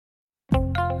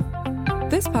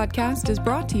This podcast is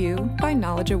brought to you by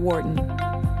Knowledge at Wharton.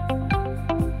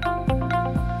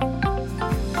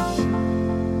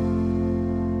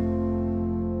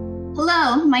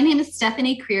 Hello, my name is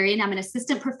Stephanie Creary, and I'm an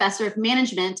assistant professor of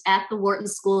management at the Wharton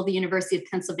School of the University of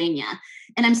Pennsylvania.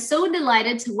 And I'm so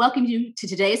delighted to welcome you to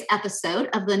today's episode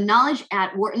of the Knowledge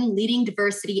at Wharton Leading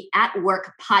Diversity at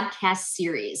Work podcast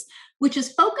series, which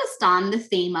is focused on the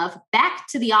theme of Back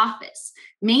to the Office,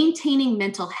 maintaining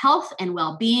mental health and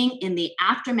well-being in the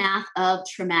aftermath of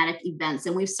traumatic events.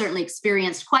 And we've certainly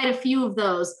experienced quite a few of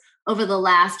those over the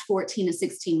last 14 to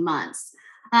 16 months.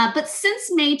 But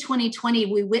since May 2020,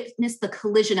 we witnessed the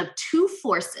collision of two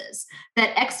forces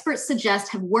that experts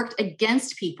suggest have worked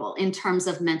against people in terms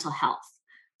of mental health.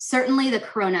 Certainly, the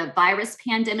coronavirus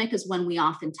pandemic is one we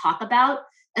often talk about,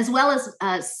 as well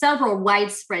as several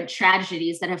widespread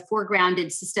tragedies that have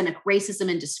foregrounded systemic racism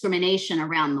and discrimination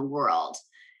around the world.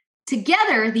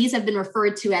 Together, these have been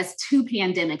referred to as two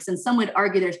pandemics, and some would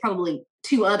argue there's probably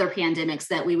two other pandemics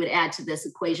that we would add to this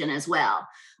equation as well.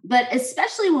 But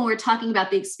especially when we're talking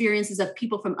about the experiences of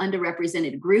people from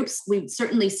underrepresented groups, we've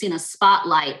certainly seen a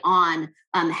spotlight on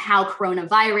how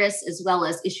coronavirus, as well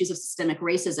as issues of systemic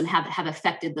racism, have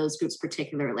affected those groups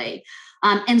particularly.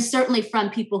 And certainly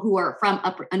from people who are from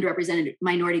underrepresented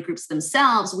minority groups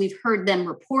themselves, we've heard them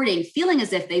reporting, feeling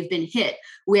as if they've been hit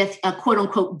with a quote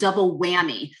unquote double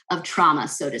whammy of trauma,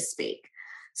 so to speak.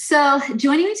 So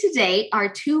joining me today are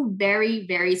two very,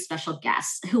 very special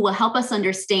guests who will help us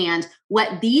understand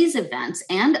what these events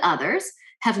and others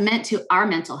have meant to our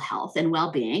mental health and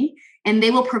well-being, and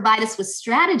they will provide us with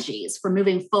strategies for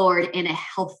moving forward in a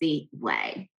healthy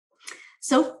way.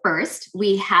 So first,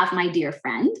 we have my dear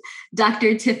friend,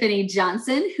 Dr. Tiffany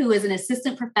Johnson, who is an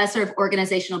assistant professor of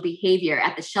organizational behavior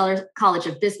at the Scheller College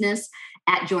of Business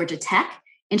at Georgia Tech.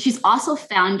 And she's also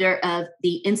founder of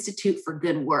the Institute for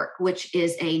Good Work, which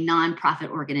is a nonprofit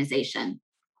organization.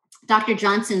 Dr.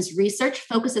 Johnson's research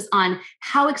focuses on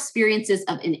how experiences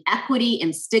of inequity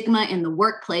and stigma in the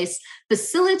workplace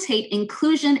facilitate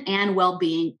inclusion and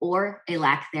well-being, or a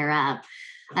lack thereof.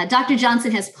 Dr.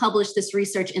 Johnson has published this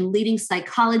research in leading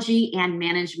psychology and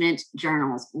management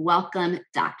journals. Welcome,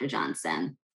 Dr.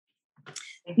 Johnson.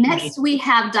 Next, we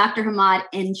have Dr. Hamad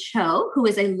Encho, who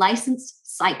is a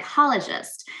licensed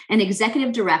psychologist and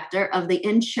executive director of the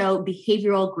Encho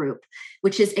Behavioral Group,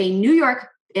 which is a New York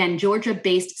and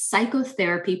Georgia-based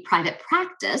psychotherapy private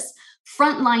practice,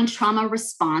 frontline trauma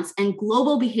response, and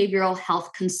global behavioral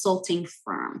health consulting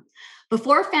firm.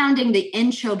 Before founding the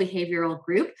Encho Behavioral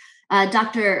Group,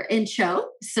 Dr. Encho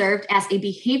served as a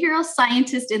behavioral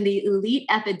scientist in the Elite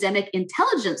Epidemic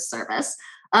Intelligence Service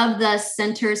of the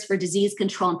Centers for Disease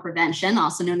Control and Prevention,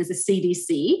 also known as the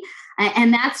CDC.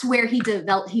 And that's where he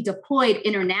deployed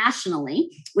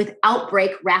internationally with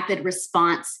outbreak rapid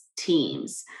response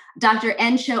teams. Dr.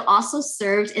 Encho also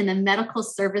served in the Medical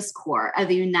Service Corps of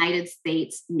the United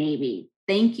States Navy.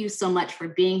 Thank you so much for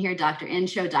being here, Dr.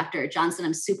 Encho. Dr. Johnson,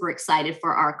 I'm super excited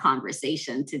for our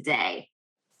conversation today.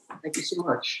 Thank you so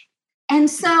much. And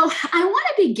so I want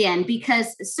to begin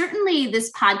because certainly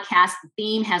this podcast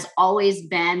theme has always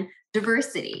been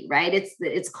diversity, right?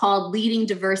 It's called Leading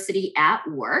Diversity at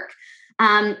Work.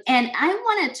 And I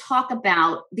want to talk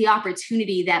about the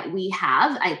opportunity that we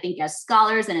have, I think, as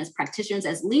scholars and as practitioners,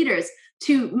 as leaders,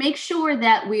 to make sure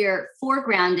that we're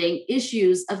foregrounding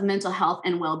issues of mental health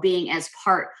and well-being as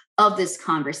part of this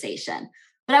conversation.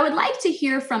 But I would like to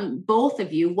hear from both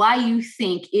of you why you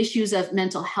think issues of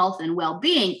mental health and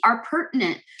well-being are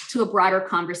pertinent to a broader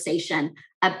conversation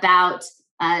about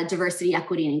diversity,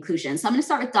 equity, and inclusion. So I'm going to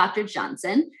start with Dr.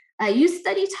 Johnson. You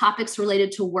study topics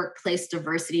related to workplace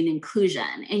diversity and inclusion,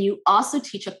 and you also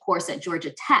teach a course at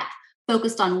Georgia Tech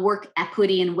focused on work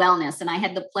equity and wellness. And I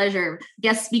had the pleasure of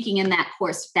guest speaking in that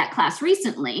class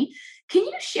recently. Can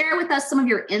you share with us some of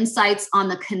your insights on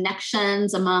the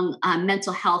connections among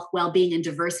mental health, well-being, and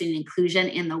diversity and inclusion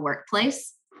in the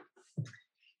workplace?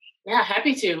 Yeah,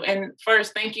 happy to. And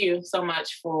first, thank you so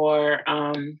much for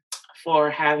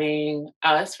having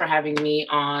me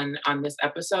on this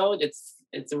episode.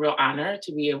 It's a real honor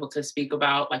to be able to speak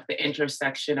about like the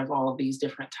intersection of all of these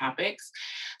different topics.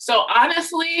 So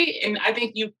honestly, and I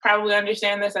think you probably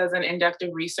understand this as an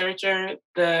inductive researcher,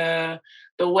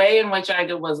 the way in which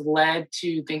I was led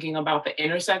to thinking about the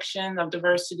intersection of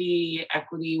diversity,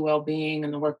 equity, well-being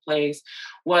in the workplace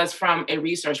was from a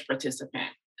research participant.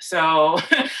 So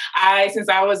since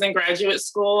I was in graduate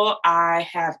school, I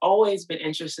have always been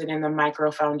interested in the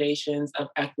micro foundations of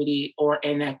equity or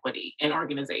inequity in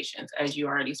organizations, as you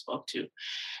already spoke to.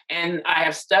 And I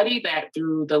have studied that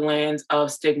through the lens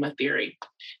of stigma theory.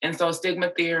 And so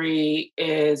stigma theory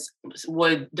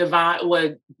would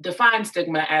define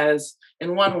stigma as,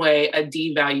 in one way, a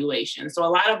devaluation. So a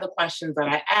lot of the questions that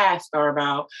I ask are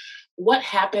about what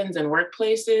happens in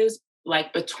workplaces,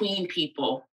 like between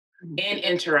people, in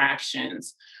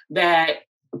interactions that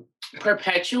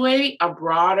perpetuate a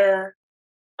broader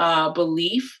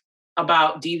belief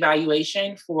about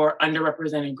devaluation for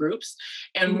underrepresented groups,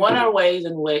 and what are ways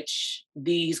in which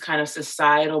these kind of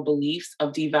societal beliefs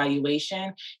of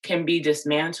devaluation can be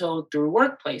dismantled through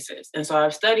workplaces. And so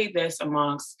I've studied this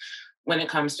amongst when it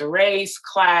comes to race,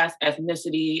 class,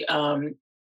 ethnicity,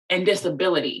 and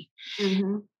disability,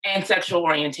 and sexual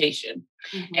orientation.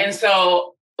 And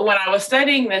so when I was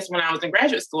studying this when I was in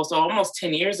graduate school, so almost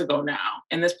 10 years ago now,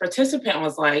 and this participant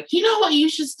was like, you know what you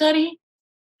should study?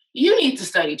 You need to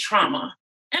study trauma.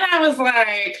 And I was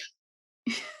like,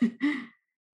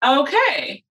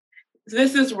 okay,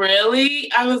 this is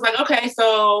really, I was like, okay,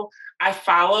 so I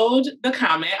followed the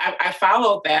comment. I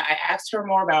followed that. I asked her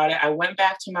more about it. I went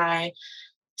back that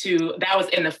was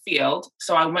in the field.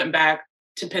 So I went back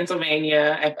to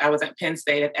Pennsylvania. I was at Penn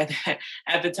State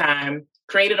at the time,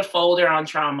 created a folder on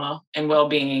trauma and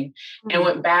well-being, and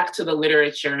went back to the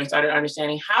literature and started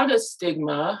understanding how does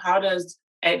stigma,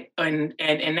 and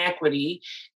inequity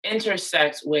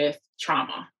intersect with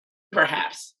trauma,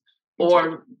 perhaps,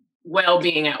 or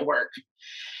well-being at work.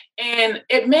 And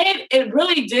it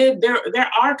really did, there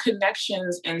are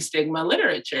connections in stigma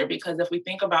literature, because if we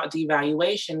think about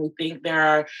devaluation, we think there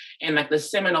are, in like the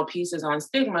seminal pieces on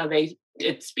stigma,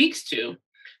 it speaks to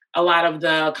a lot of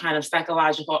the kind of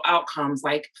psychological outcomes,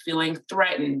 like feeling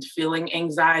threatened, feeling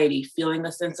anxiety, feeling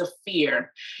a sense of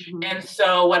fear. And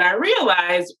so what I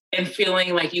realized in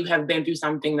feeling like you have been through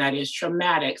something that is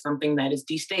traumatic, something that is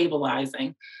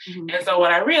destabilizing. And so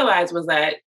what I realized was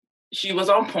that she was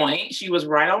on point. She was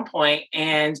right on point.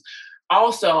 And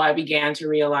also I began to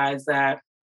realize that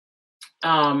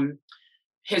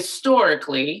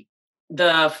historically,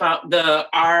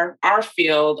 our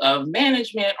field of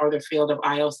management, or the field of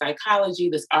IO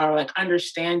psychology, our like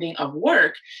understanding of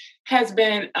work, has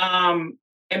been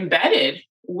embedded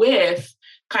with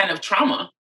kind of trauma.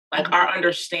 Like our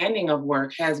understanding of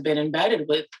work has been embedded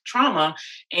with trauma.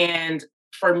 And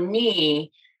for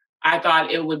me, I thought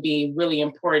it would be really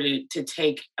important to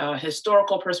take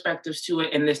historical perspectives to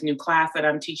it in this new class that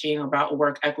I'm teaching about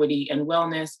work equity and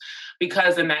wellness,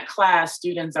 because in that class,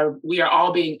 we are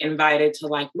all being invited to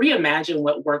like reimagine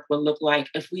what work would look like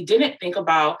if we didn't think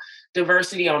about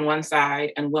diversity on one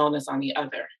side and wellness on the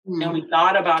other. And we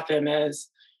thought about them as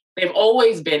they've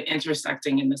always been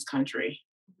intersecting in this country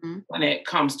when it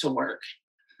comes to work.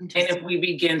 And if we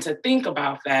begin to think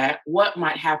about that, what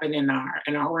might happen in our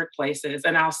workplaces?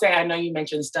 And I'll say, I know you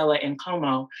mentioned Stella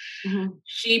Nkomo.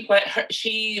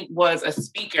 She was a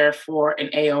speaker for an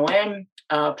AOM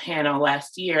panel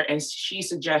last year, and she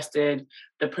suggested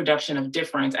The Production of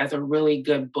Difference as a really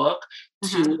good book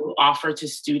to offer to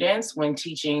students when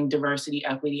teaching diversity,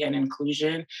 equity, and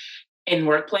inclusion in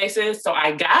workplaces. So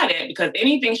I got it, because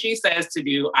anything she says to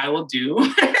do, I will do,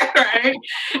 right?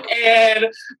 And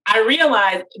I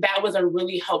realized that was a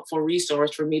really helpful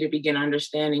resource for me to begin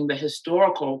understanding the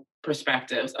historical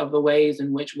perspectives of the ways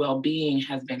in which well-being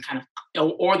has been kind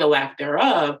of, or the lack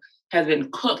thereof, has been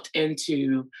cooked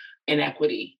into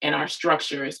inequity and our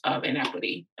structures of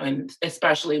inequity, and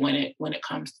especially when it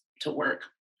comes to work.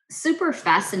 Super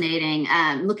fascinating.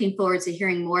 Looking forward to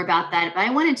hearing more about that. But I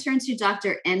want to turn to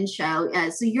Dr.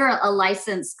 Ncho. So you're a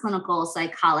licensed clinical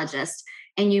psychologist,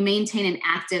 and you maintain an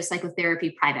active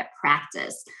psychotherapy private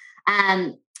practice.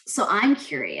 So I'm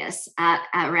curious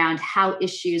around how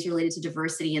issues related to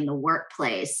diversity in the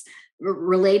workplace,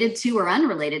 related to or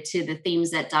unrelated to the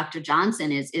themes that Dr.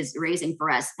 Johnson is raising for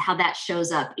us, how that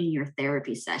shows up in your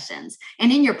therapy sessions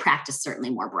and in your practice, certainly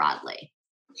more broadly.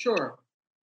 Sure.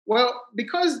 Well,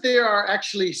 because there are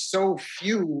actually so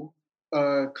few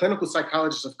clinical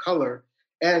psychologists of color,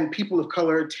 and people of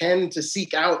color tend to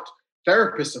seek out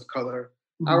therapists of color,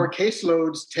 our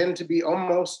caseloads tend to be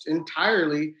almost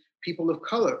entirely people of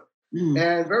color.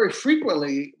 And very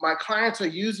frequently, my clients are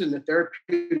using the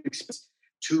therapeutic space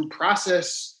to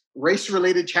process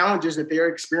race-related challenges that they're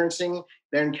experiencing,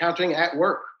 they're encountering at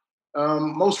work.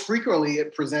 Most frequently,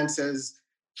 it presents as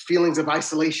feelings of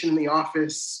isolation in the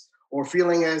office, or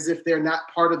feeling as if they're not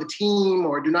part of the team,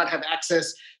 or do not have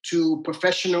access to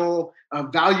professional,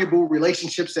 valuable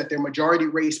relationships that their majority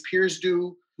race peers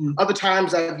do. Other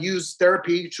times I've used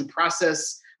therapy to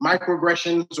process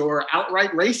microaggressions or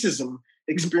outright racism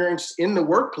experienced in the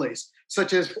workplace,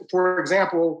 such as, for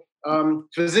example,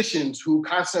 physicians who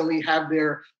constantly have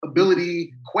their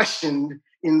ability questioned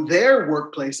in their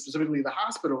workplace, specifically the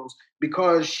hospitals,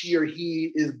 because she or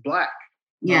he is Black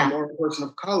or a person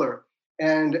of color.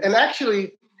 And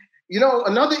actually,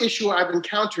 another issue I've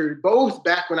encountered both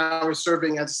back when I was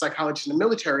serving as a psychologist in the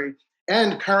military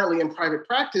and currently in private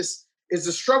practice is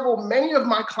the struggle many of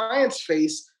my clients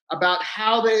face about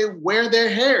how they wear their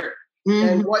hair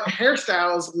and what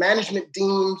hairstyles management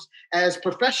deems as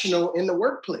professional in the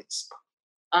workplace.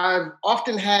 I've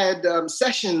often had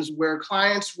sessions where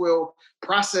clients will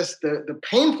process the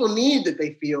painful need that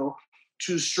they feel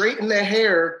to straighten their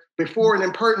hair before an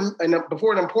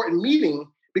important meeting,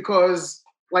 because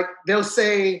they'll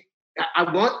say,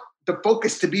 I want the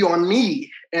focus to be on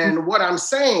me and what I'm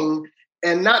saying,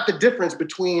 and not the difference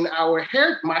between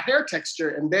my hair texture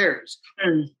and theirs.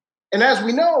 And as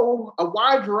we know, a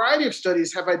wide variety of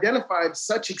studies have identified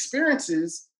such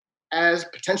experiences as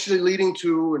potentially leading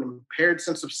to an impaired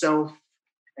sense of self,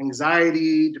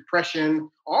 anxiety, depression,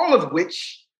 all of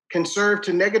which can serve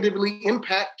to negatively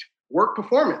impact work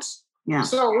performance. Yeah.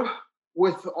 So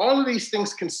with all of these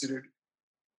things considered,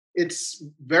 it's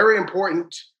very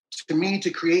important to me to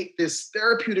create this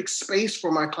therapeutic space for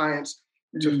my clients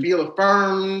to feel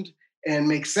affirmed and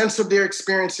make sense of their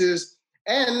experiences,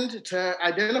 and to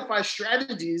identify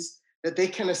strategies that they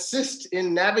can assist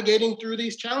in navigating through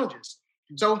these challenges.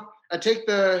 So I take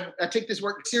this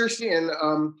work seriously and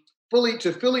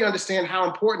fully understand how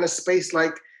important a space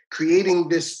like creating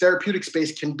this therapeutic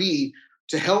space can be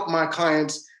to help my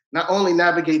clients not only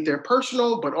navigate their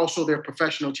personal, but also their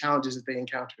professional challenges that they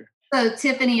encounter. So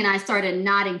Tiffany and I started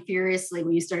nodding furiously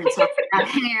when you started talking about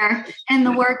hair in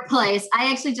the workplace. I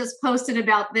actually just posted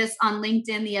about this on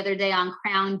LinkedIn the other day on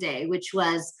Crown Day, which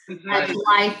was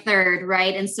July 3rd,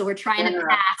 right? And so we're trying to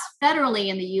pass federally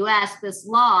in the US this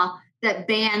law that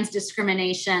bans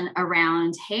discrimination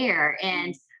around hair.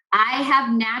 And I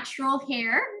have natural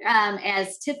hair,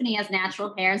 as Tiffany has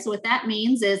natural hair. And so what that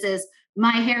means is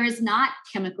my hair is not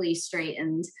chemically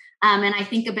straightened. And I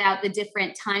think about the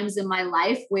different times in my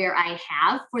life where I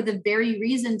have, for the very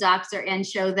reason, Dr.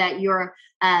 Ensho, that your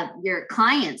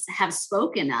clients have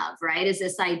spoken of, right? Is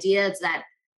this idea that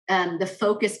the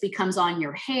focus becomes on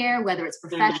your hair, whether it's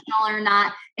professional or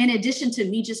not, in addition to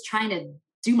me just trying to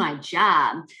do my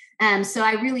job. So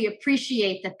I really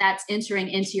appreciate that that's entering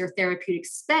into your therapeutic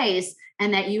space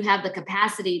and that you have the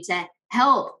capacity to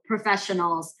help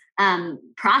professionals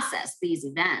process these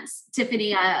events.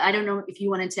 Tiffany, I don't know if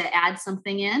you wanted to add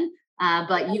something in,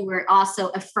 but you were also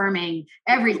affirming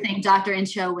everything Dr.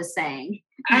 Ensho was saying.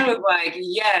 I was like,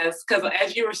 yes, because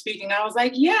as you were speaking, I was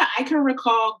like, yeah, I can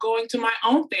recall going to my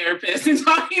own therapist and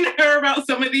talking to her about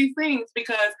some of these things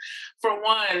because, for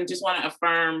one, just want to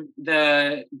affirm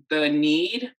the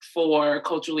need for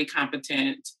culturally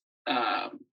competent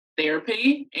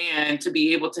therapy and to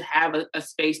be able to have a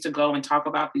space to go and talk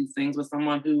about these things with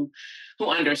someone who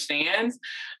understands.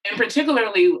 And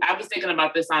particularly, I was thinking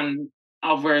about this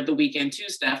over the weekend too,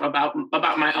 Steph, about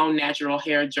my own natural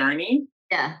hair journey.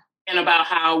 Yeah. And about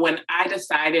how when I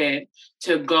decided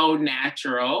to go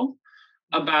natural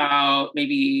about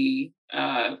maybe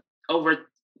about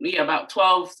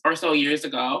 12 or so years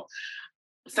ago,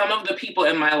 some of the people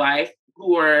in my life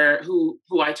who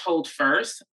I told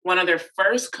first, one of their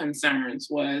first concerns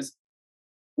was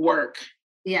work.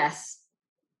 Yes.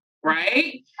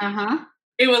 Right? Uh-huh.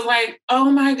 It was like, oh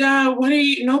my God,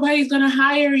 nobody's going to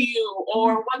hire you,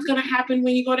 or what's going to happen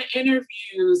when you go to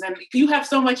interviews, and you have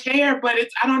so much hair, but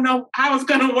I don't know how it's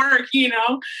going to work,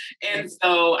 And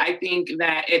so I think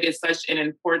that it is such an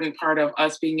important part of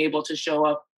us being able to show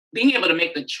up, being able to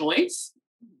make the choice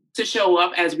to show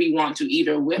up as we want to,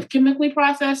 either with chemically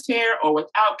processed hair or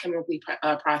without chemically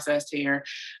processed hair,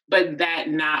 but that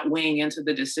not weighing into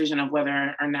the decision of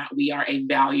whether or not we are a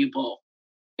valuable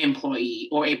employee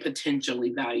or a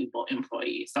potentially valuable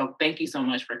employee. So thank you so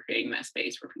much for creating that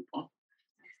space for people.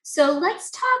 So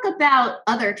let's talk about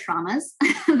other traumas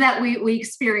that we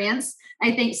experience.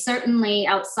 I think certainly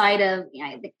outside of,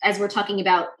 as we're talking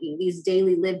about these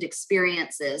daily lived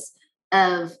experiences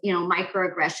of,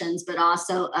 microaggressions, but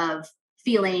also of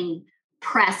feeling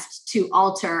pressed to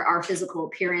alter our physical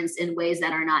appearance in ways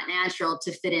that are not natural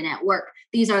to fit in at work.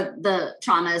 These are the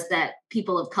traumas that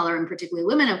people of color, and particularly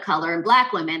women of color and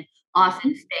Black women,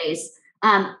 often face.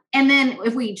 And then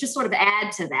if we just sort of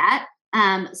add to that,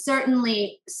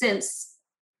 certainly since,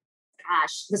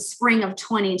 the spring of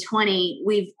 2020,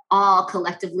 we've all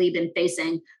collectively been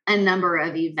facing a number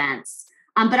of events.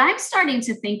 But I'm starting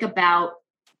to think about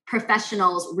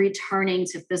professionals returning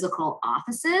to physical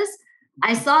offices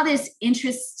I saw this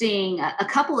interesting, a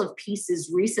couple of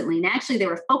pieces recently, and actually they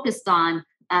were focused on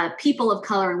people of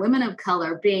color and women of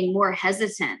color being more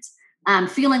hesitant,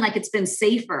 feeling like it's been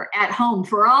safer at home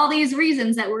for all these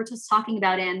reasons that we're just talking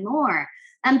about and more.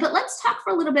 But let's talk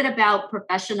for a little bit about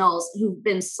professionals who've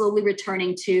been slowly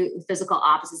returning to physical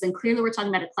offices. And clearly, we're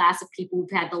talking about a class of people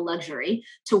who've had the luxury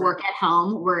to work at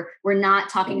home. We're not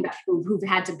talking about people who've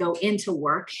had to go into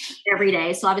work every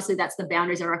day. So obviously, that's the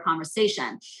boundaries of our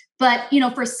conversation. But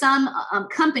for some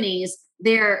companies,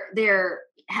 they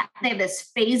have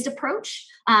this phased approach.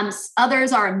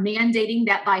 Others are mandating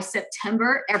that by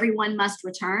September, everyone must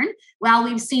return. While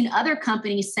we've seen other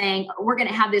companies saying, we're going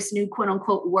to have this new quote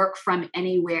unquote work from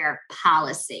anywhere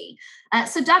policy.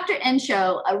 So Dr.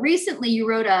 Ensho, recently you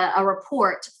wrote a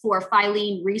report for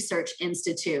Filene Research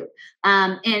Institute.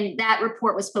 And that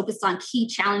report was focused on key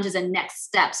challenges and next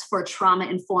steps for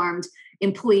trauma-informed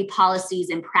employee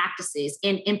policies and practices,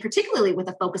 and particularly with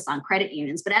a focus on credit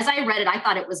unions. But as I read it, I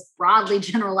thought it was broadly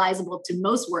generalizable to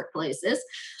most workplaces.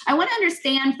 I want to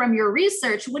understand from your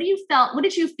research, what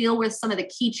did you feel were some of the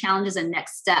key challenges and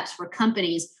next steps for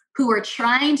companies who are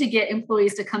trying to get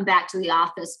employees to come back to the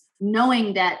office,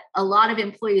 knowing that a lot of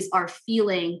employees are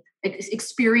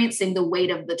experiencing the weight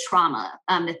of the trauma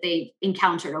that they've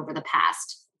encountered over the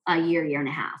past year and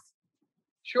a half?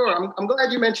 Sure. I'm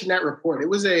glad you mentioned that report.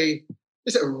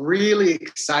 It's a really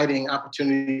exciting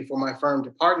opportunity for my firm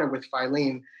to partner with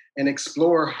Filene and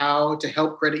explore how to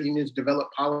help credit unions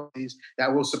develop policies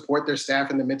that will support their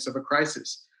staff in the midst of a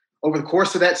crisis. Over the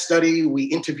course of that study, we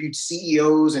interviewed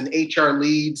CEOs and HR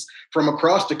leads from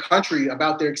across the country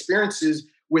about their experiences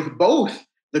with both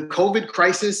the COVID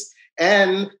crisis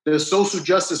and the social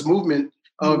justice movement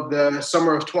of the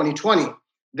summer of 2020.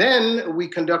 Then we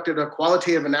conducted a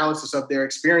qualitative analysis of their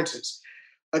experiences.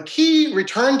 A key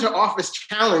return to office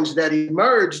challenge that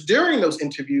emerged during those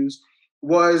interviews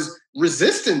was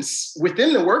resistance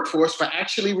within the workforce for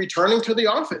actually returning to the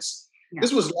office. Yeah.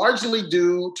 This was largely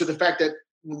due to the fact that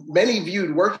many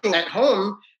viewed working at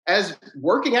home as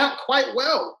working out quite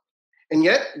well. And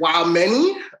yet, while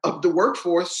many of the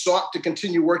workforce sought to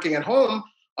continue working at home,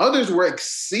 others were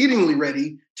exceedingly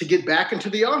ready to get back into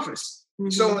the office. Mm-hmm.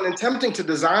 So in attempting to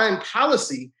design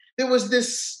policy, there was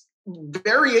this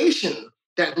variation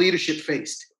that leadership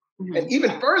faced. Mm-hmm. And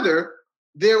even further,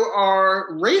 there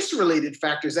are race-related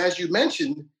factors, as you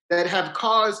mentioned, that have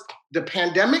caused the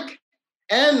pandemic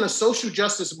and the social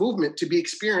justice movement to be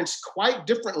experienced quite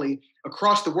differently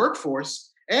across the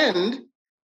workforce and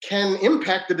can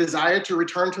impact the desire to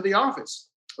return to the office.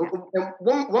 And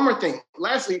one more thing.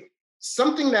 Lastly,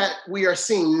 something that we are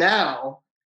seeing now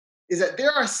is that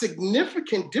there are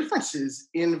significant differences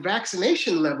in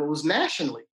vaccination levels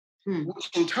nationally, which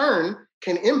in turn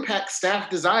can impact staff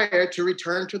desire to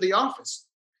return to the office.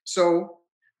 So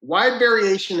wide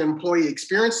variation in employee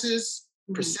experiences,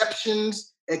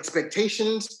 perceptions,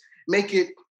 expectations make it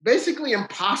basically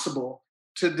impossible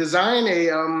to design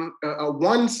a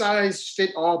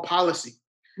one-size-fit-all policy.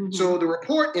 Mm-hmm. So the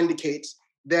report indicates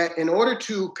that in order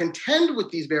to contend with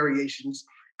these variations,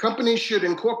 companies should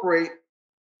incorporate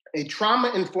a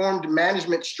trauma-informed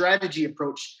management strategy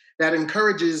approach that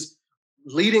encourages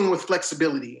leading with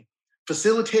flexibility,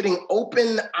 facilitating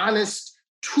open, honest,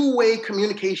 two-way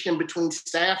communication between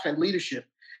staff and leadership,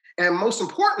 and most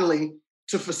importantly,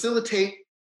 to facilitate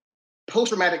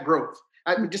post-traumatic growth.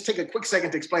 I would just take a quick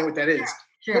second to explain what that is.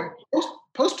 Sure.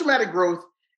 Post-traumatic growth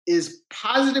is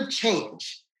positive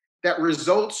change that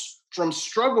results from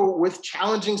struggle with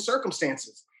challenging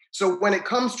circumstances. So when it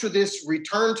comes to this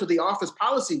return to the office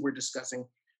policy we're discussing,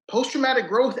 post-traumatic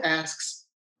growth asks,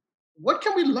 what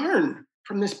can we learn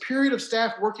from this period of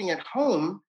staff working at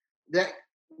home that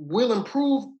will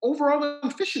improve overall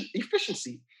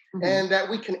efficiency and that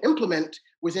we can implement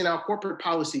within our corporate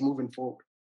policy moving forward?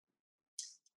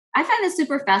 I find this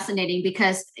super fascinating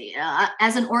because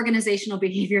as an organizational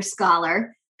behavior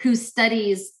scholar who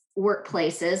studies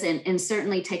workplaces and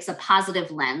certainly takes a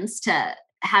positive lens to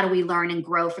how do we learn and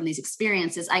grow from these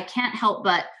experiences, I can't help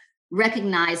but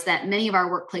recognize that many of our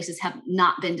workplaces have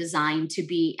not been designed to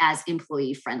be as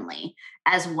employee friendly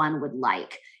as one would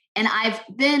like. And I've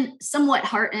been somewhat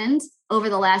heartened over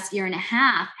the last year and a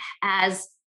half as,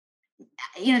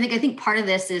 I think part of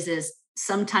this is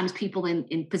sometimes people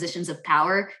in positions of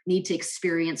power need to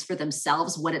experience for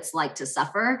themselves what it's like to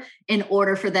suffer in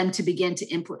order for them to begin to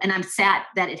implement. And I'm sad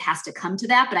that it has to come to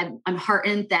that, but I'm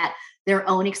heartened that their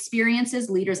own experiences,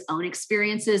 leaders' own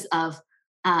experiences of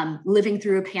living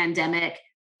through a pandemic,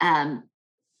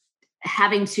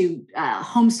 having to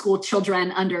homeschool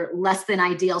children under less than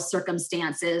ideal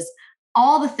circumstances,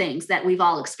 all the things that we've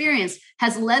all experienced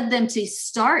has led them to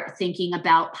start thinking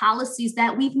about policies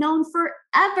that we've known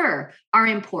forever are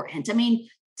important. I mean,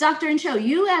 Dr. Ncho,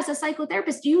 you as a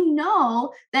psychotherapist, you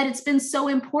know that it's been so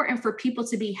important for people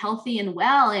to be healthy and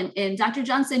well. And Dr.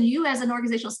 Johnson, you as an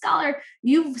organizational scholar,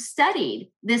 you've studied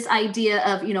this idea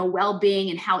of, well-being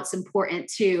and how it's important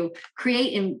to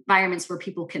create environments where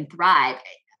people can thrive.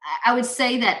 I would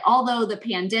say that although the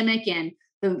pandemic and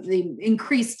the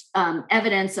increased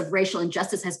evidence of racial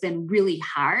injustice has been really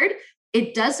hard,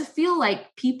 it does feel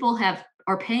like people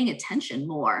are paying attention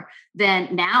more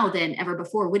than ever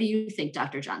before. What do you think,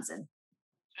 Dr. Johnson?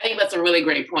 I think that's a really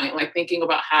great point. Like thinking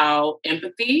about how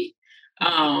empathy,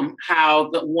 how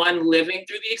the one living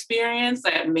through the experience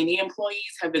that many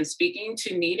employees have been speaking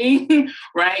to needing,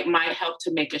 right, might help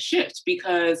to make a shift.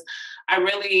 Because I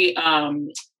really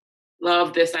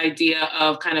love this idea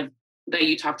of kind of that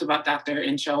you talked about, Dr.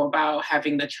 Ncho, about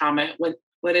having the trauma.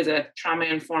 What is it?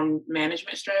 Trauma-informed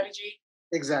management strategy?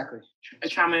 Exactly. A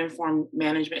trauma-informed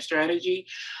management strategy.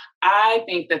 I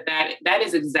think that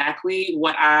is exactly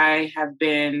what I have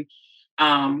been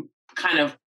kind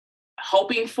of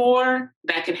hoping for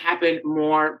that can happen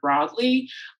more broadly.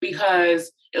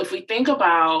 Because if we think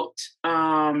about,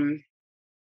 and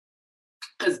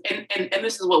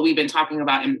this is what we've been talking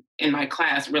about in my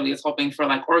class, really, is hoping for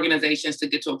like organizations to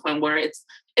get to a point where it's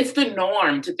the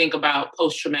norm to think about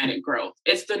post-traumatic growth.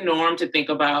 It's the norm to think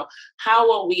about how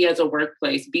will we as a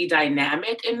workplace be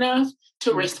dynamic enough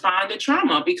to respond to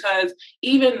trauma? Because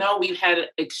even though we've had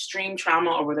extreme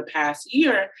trauma over the past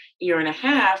year and a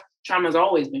half, trauma has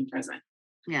always been present.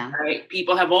 Yeah. Right.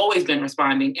 People have always been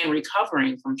responding and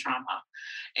recovering from trauma.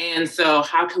 And so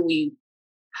how can we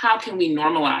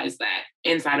normalize that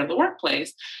inside of the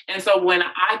workplace? And so when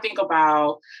I think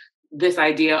about this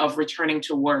idea of returning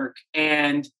to work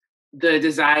and the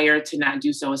desire to not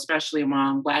do so, especially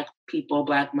among Black people,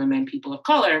 Black women, people of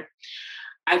color,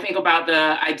 I think about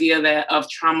the idea of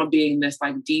trauma being this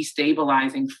like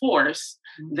destabilizing force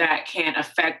that can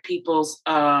affect people's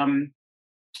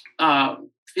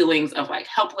feelings of like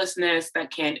helplessness, that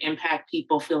can impact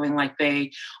people feeling like they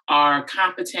are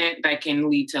competent, that can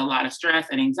lead to a lot of stress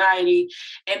and anxiety.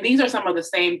 And these are some of the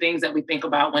same things that we think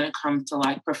about when it comes to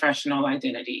like professional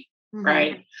identity,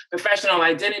 right? Professional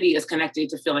identity is connected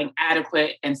to feeling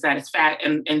adequate and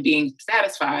and being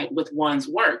satisfied with one's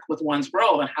work, with one's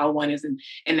role, and how one is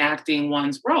enacting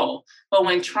one's role. But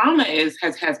when trauma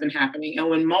has been happening, and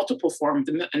when multiple forms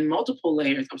and multiple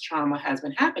layers of trauma has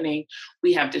been happening,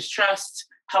 we have distrust,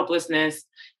 helplessness,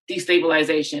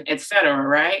 destabilization, et cetera,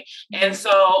 right? And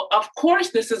so, of course,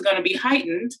 this is going to be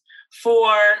heightened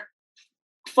for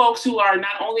folks who are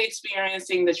not only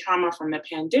experiencing the trauma from the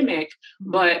pandemic,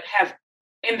 but have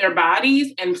in their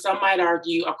bodies, and some might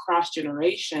argue across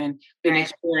generation, been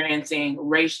experiencing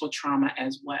racial trauma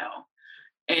as well.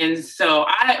 And so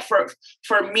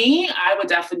for me,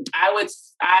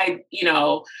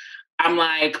 I'm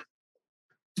like,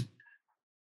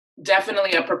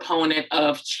 definitely a proponent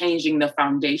of changing the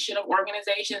foundation of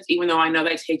organizations, even though I know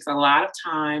that takes a lot of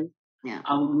time,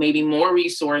 maybe more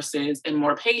resources and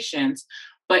more patience.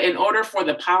 But in order for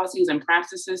the policies and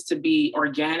practices to be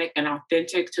organic and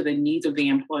authentic to the needs of the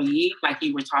employee, like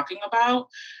you were talking about,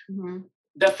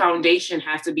 the foundation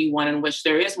has to be one in which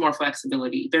there is more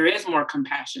flexibility, there is more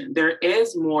compassion, there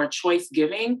is more choice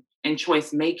giving and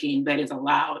choice making that is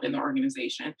allowed in the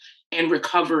organization, and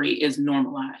recovery is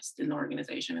normalized in the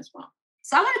organization as well.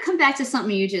 So I want to come back to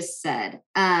something you just said.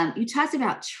 You talked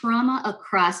about trauma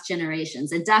across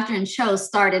generations, and Dr. Ncho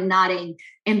started nodding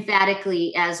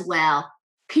emphatically as well.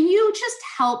 Can you just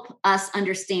help us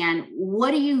understand,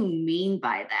 what do you mean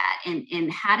by that?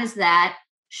 And how does that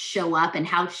show up, and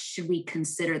how should we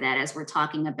consider that as we're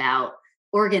talking about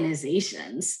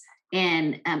organizations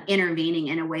and intervening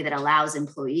in a way that allows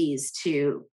employees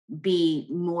to be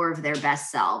more of their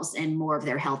best selves and more of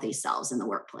their healthy selves in the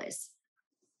workplace?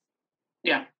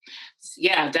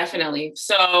 Yeah, definitely.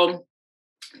 So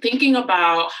thinking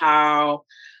about how,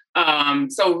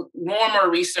 so more and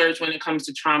more research when it comes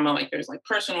to trauma, like there's like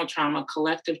personal trauma,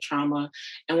 collective trauma.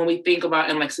 And when we think about,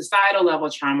 and like societal level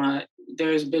trauma,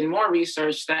 there's been more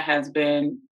research that has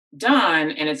been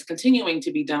done, and it's continuing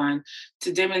to be done,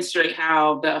 to demonstrate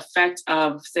how the effect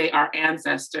of, say, our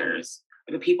ancestors,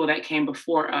 or the people that came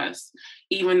before us,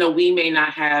 even though we may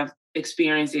not have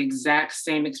experienced the exact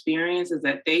same experiences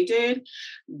that they did,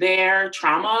 their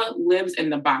trauma lives in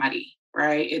the body,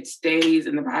 right? It stays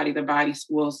in the body. The body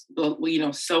will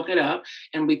soak it up,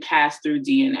 and we pass through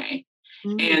DNA.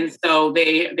 And so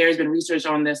there's been research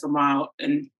on this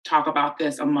and talk about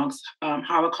this amongst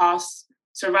Holocaust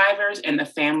survivors and the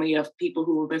family of people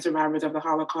who have been survivors of the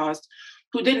Holocaust,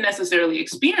 who didn't necessarily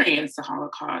experience the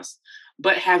Holocaust,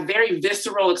 but have very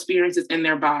visceral experiences in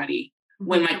their body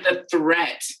when like the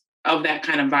threat of that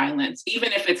kind of violence,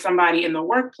 even if it's somebody in the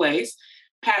workplace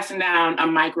passing down a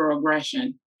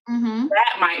microaggression,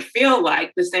 that might feel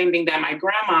like the same thing that my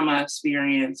grandmama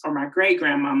experienced or my great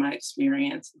grandmama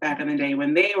experienced back in the day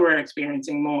when they were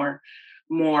experiencing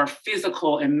more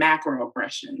physical and macro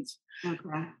aggressions.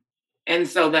 Okay. And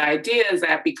so the idea is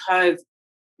that because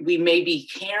we may be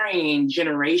carrying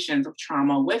generations of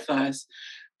trauma with us,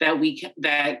 that's,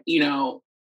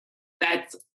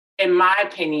 in my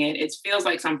opinion, it feels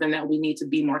like something that we need to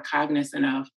be more cognizant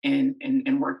of in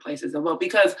workplaces as well,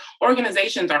 because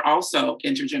organizations are also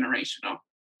intergenerational,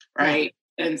 right?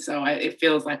 Yeah. And so it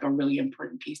feels like a really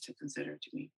important piece to consider to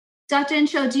me. Dr.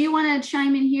 Enshow, do you want to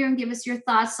chime in here and give us your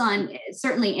thoughts on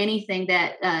certainly anything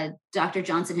that Dr.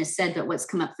 Johnson has said, but what's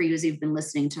come up for you as you've been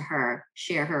listening to her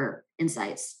share her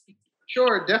insights?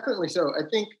 Sure, definitely. So I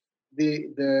think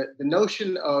the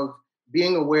notion of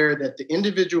being aware that the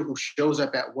individual who shows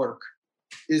up at work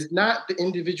is not the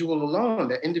individual alone.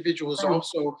 That individual is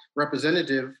also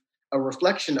representative, a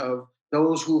reflection of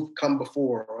those who've come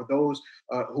before, or those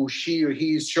who she or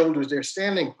he's shoulders they're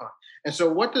standing upon. And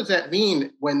so what does that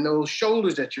mean when those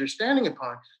shoulders that you're standing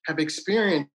upon have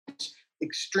experienced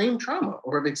extreme trauma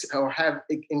or have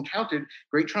encountered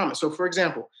great trauma? So for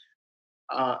example,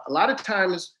 a lot of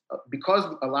times, because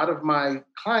a lot of my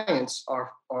clients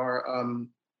are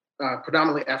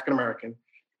predominantly African-American,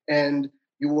 and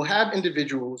you will have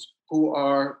individuals who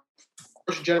are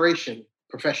first-generation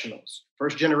professionals,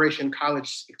 first-generation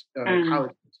college,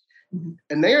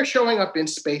 and they are showing up in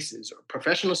spaces, or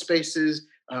professional spaces,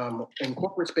 and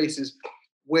corporate spaces,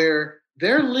 where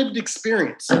their lived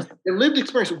experience,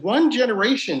 one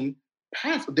generation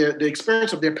past, the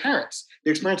experience of their parents,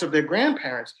 the experience of their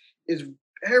grandparents is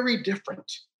very different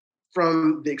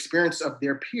from the experience of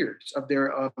their peers, of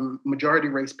their majority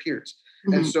race peers.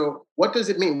 And so what does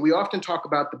it mean? We often talk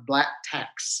about the Black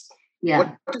tax. Yeah.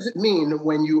 What does it mean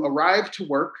when you arrive to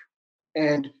work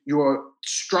and you're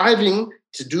striving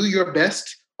to do your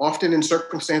best, often in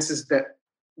circumstances that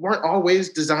weren't always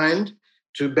designed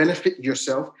to benefit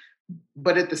yourself,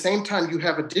 but at the same time, you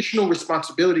have additional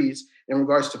responsibilities in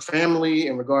regards to family,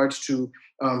 in regards to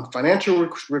financial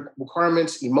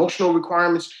requirements, emotional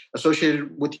requirements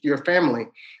associated with your family.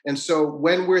 And so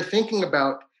when we're thinking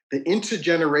about the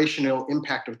intergenerational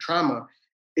impact of trauma,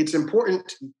 it's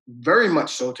important, very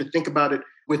much so, to think about it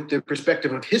with the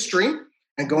perspective of history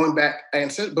and going back,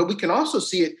 but we can also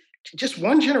see it just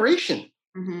one generation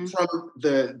from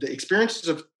the experiences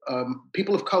of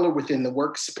people of color within the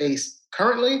workspace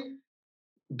currently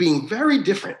being very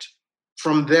different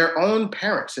from their own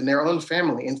parents and their own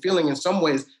family, and feeling in some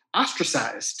ways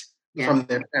ostracized from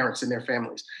their parents and their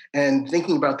families, and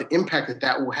thinking about the impact that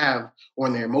that will have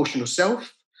on their emotional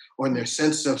self, on their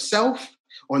sense of self,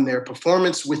 on their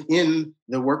performance within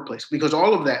the workplace, because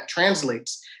all of that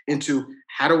translates into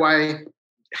how do I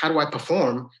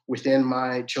perform within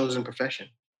my chosen profession.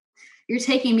 You're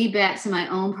taking me back to my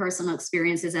own personal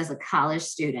experiences as a college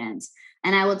student.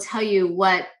 And I will tell you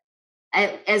what,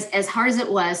 as hard as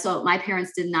it was, so my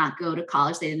parents did not go to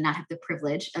college. They did not have the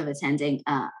privilege of attending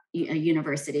a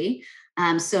university.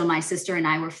 So my sister and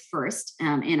I were first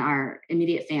in our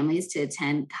immediate families to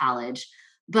attend college.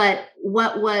 But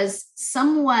what was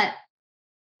somewhat,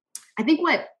 I think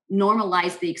what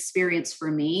normalized the experience for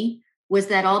me was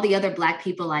that all the other Black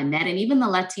people I met, and even the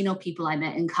Latino people I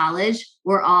met in college,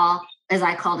 were all, as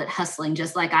I called it, hustling,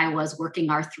 just like I was, working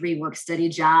our 3 work-study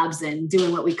jobs and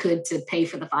doing what we could to pay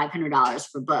for the $500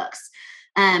 for books.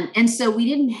 And so we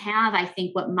didn't have, I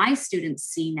think, what my students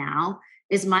see now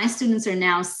is my students are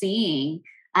now seeing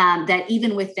that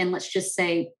even within, let's just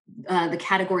say, the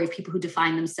category of people who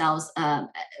define themselves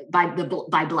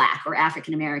by Black or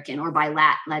African American or by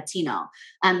Latino,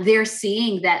 they're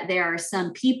seeing that there are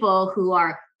some people who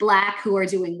are Black who are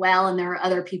doing well, and there are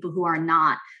other people who are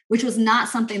not, which was not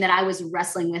something that I was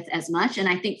wrestling with as much. And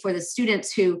I think for the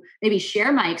students who maybe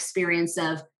share my experience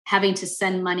of having to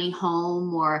send money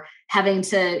home or having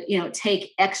to,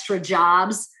 take extra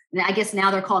jobs, I guess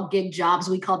now they're called gig jobs.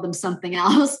 We called them something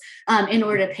else, in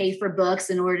order to pay for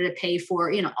books, in order to pay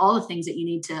for, all the things that you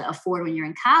need to afford when you're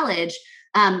in college.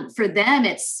 For them,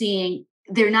 it's seeing,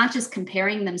 they're not just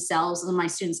comparing themselves, and my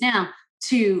students now,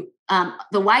 to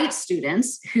the white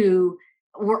students who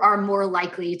are more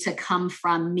likely to come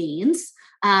from means.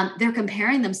 They're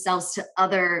comparing themselves to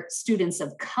other students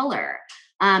of color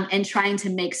and trying to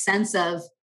make sense of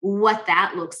what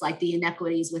that looks like, the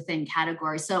inequities within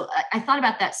categories. So I thought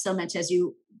about that so much as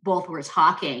you both were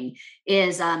talking,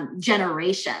 is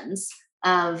generations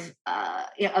of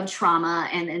trauma,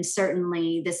 and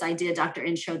certainly this idea, Dr.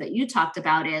 Insho, that you talked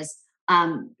about is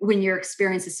when your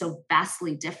experience is so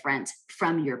vastly different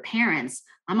from your parents.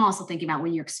 I'm also thinking about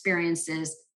when your experience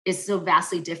is so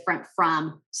vastly different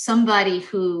from somebody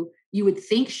who you would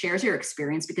think shares your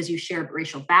experience because you share a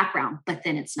racial background, but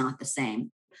then it's not the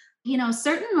same.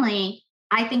 Certainly,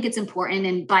 I think it's important,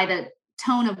 and by the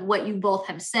tone of what you both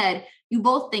have said, you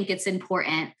both think it's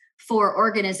important for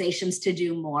organizations to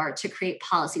do more to create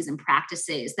policies and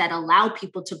practices that allow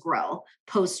people to grow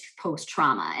post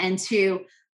trauma, and to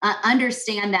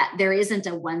understand that there isn't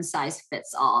a one size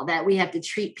fits all, that we have to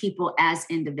treat people as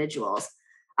individuals.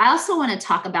 I also want to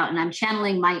talk about, and I'm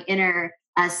channeling my inner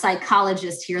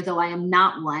psychologist here, though I am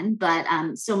not one, but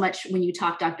so much when you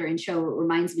talk, Dr. Insho, it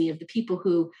reminds me of the people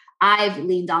who I've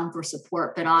leaned on for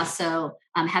support, but also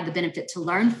had the benefit to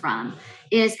learn from,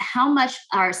 is how much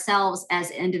ourselves as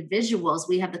individuals,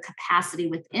 we have the capacity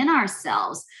within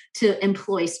ourselves to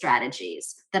employ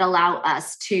strategies that allow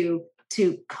us to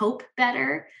cope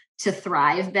better, to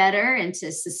thrive better, and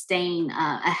to sustain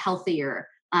a healthier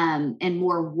and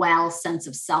more well sense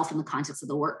of self in the context of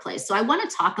the workplace. So I want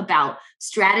to talk about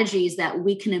strategies that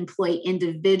we can employ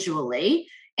individually,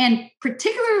 and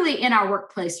particularly in our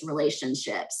workplace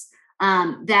relationships,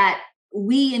 that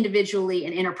we individually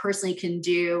and interpersonally can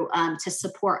do to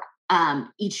support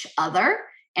each other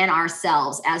and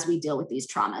ourselves as we deal with these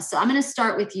traumas. So I'm going to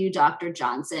start with you, Dr.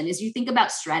 Johnson. As you think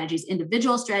about strategies,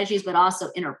 individual strategies, but also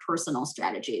interpersonal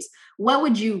strategies, what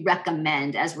would you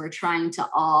recommend as we're trying to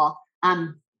all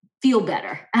feel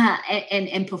better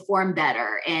and perform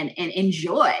better and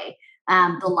enjoy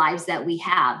the lives that we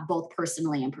have, both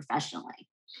personally and professionally?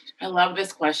 I love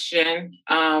this question.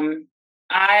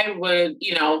 I would,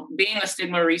 being a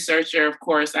stigma researcher, of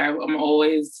course, I'm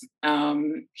always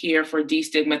here for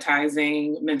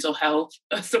destigmatizing mental health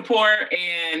support,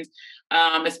 and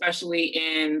especially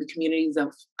in the communities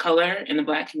of color, in the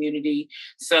Black community.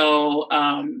 So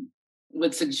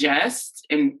would suggest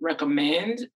and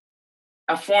recommend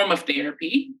a form of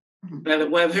therapy,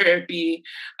 whether it be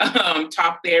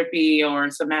talk therapy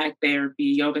or somatic therapy,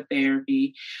 yoga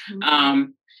therapy.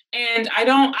 And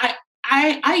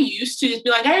I used to just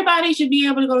be like, everybody should be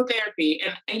able to go to therapy.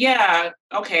 And yeah,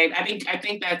 okay. I think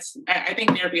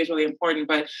therapy is really important,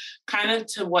 but kind of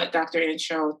to what Dr.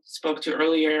 Insho spoke to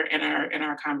earlier in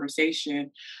our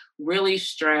conversation, really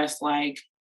stress, like,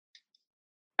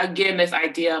 again, this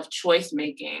idea of choice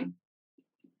making,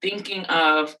 thinking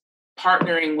of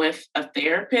partnering with a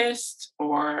therapist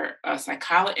or a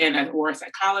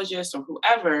psychologist or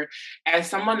whoever as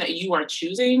someone that you are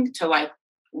choosing to, like,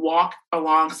 walk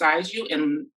alongside you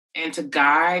and to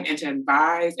guide and to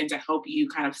advise and to help you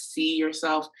kind of see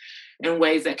yourself in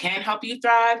ways that can help you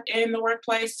thrive in the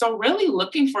workplace. So really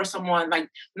looking for someone, like,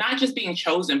 not just being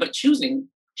chosen, but choosing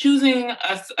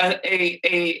a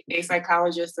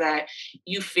psychologist that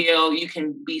you feel you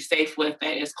can be safe with,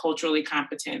 that is culturally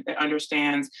competent, that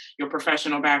understands your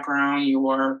professional background,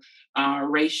 your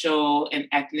racial and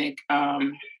ethnic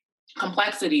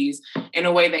complexities in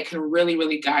a way that can really,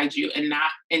 really guide you and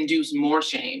not induce more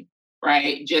shame,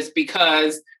 right? Just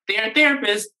because they're a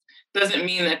therapist doesn't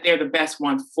mean that they're the best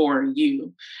one for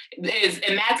you.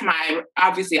 And that's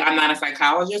obviously I'm not a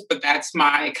psychologist, but that's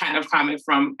my kind of comment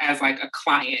as like a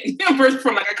client,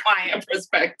 from like a client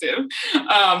perspective.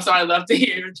 So I'd love to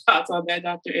hear your thoughts on that,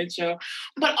 Dr. Insho.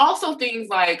 But also things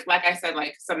like I said,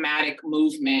 like somatic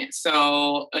movement.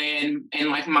 So, and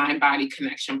like mind-body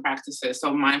connection practices.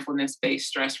 So mindfulness-based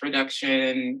stress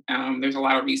reduction. There's a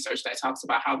lot of research that talks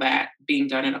about how that being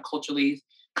done in a culturally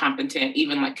competent,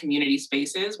 even like community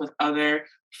spaces with other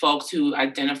folks who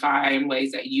identify in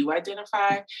ways that you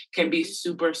identify, can be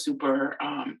super, super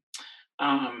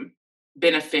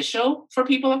beneficial for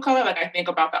people of color. Like, I think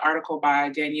about the article by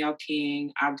Danielle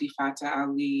King, Abdi Fattah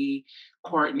Ali,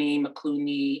 Courtney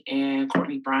McClooney, and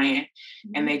Courtney Bryant.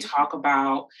 And they talk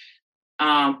about,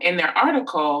 in their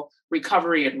article,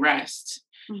 recovery and rest.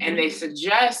 And they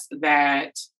suggest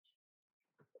that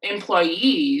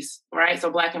employees, right? So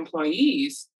Black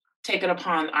employees take it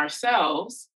upon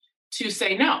ourselves to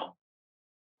say no,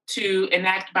 to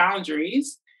enact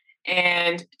boundaries,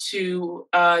 and to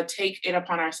take it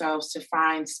upon ourselves to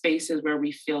find spaces where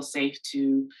we feel safe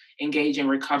to engage in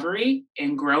recovery,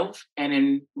 in growth, and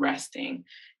in resting.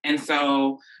 And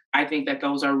so I think that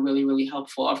those are really, really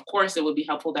helpful. Of course, it would be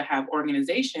helpful to have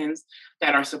organizations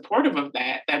that are supportive of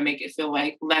that make it feel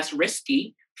like less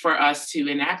risky for us to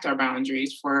enact our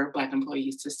boundaries, for Black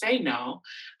employees to say no,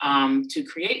 to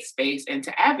create space and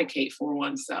to advocate for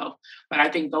oneself. But I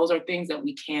think those are things that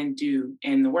we can do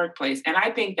in the workplace. And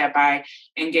I think that by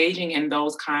engaging in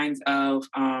those kinds of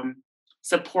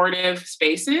supportive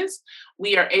spaces,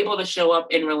 we are able to show up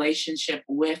in relationship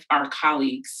with our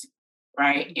colleagues,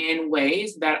 right, in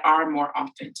ways that are more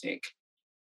authentic.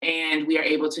 And we are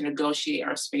able to negotiate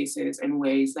our spaces in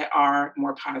ways that are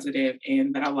more positive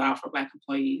and that allow for Black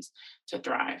employees to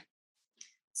thrive.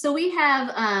 So we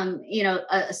have,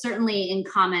 certainly in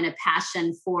common a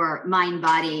passion for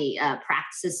mind-body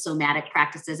practices, somatic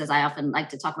practices, as I often like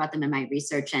to talk about them in my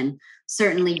research. And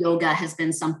certainly yoga has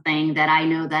been something that I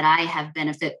know that I have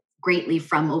benefited greatly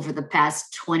from over the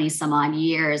past 20 some odd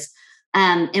years.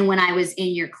 And when I was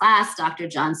in your class, Dr.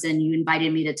 Johnson, you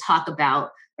invited me to talk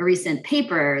about a recent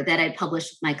paper that I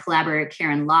published with my collaborator,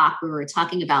 Karen Locke, where we were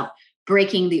talking about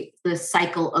breaking the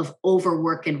cycle of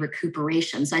overwork and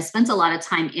recuperation. So I spent a lot of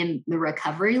time in the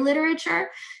recovery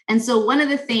literature. And so one of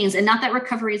the things, and not that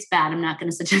recovery is bad, I'm not going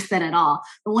to suggest that at all,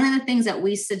 but one of the things that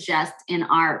we suggest in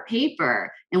our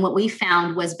paper and what we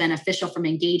found was beneficial from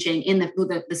engaging in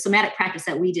the somatic practice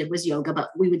that we did was yoga,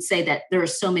 but we would say that there are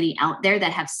so many out there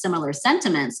that have similar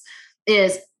sentiments,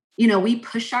 is, we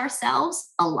push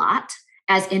ourselves a lot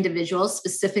as individuals,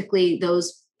 specifically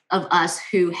those of us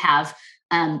who have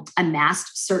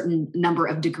amassed certain number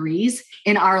of degrees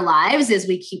in our lives as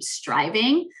we keep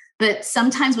striving. But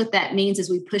sometimes what that means is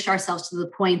we push ourselves to the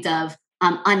point of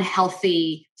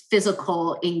unhealthy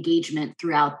physical engagement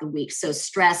throughout the week. So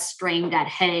stress, strain, got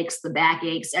headaches, the back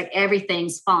aches,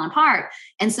 everything's falling apart.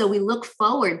 And so we look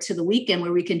forward to the weekend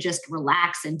where we can just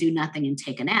relax and do nothing and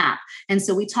take a nap. And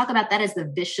so we talk about that as the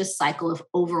vicious cycle of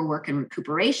overwork and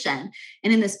recuperation.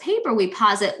 And in this paper, we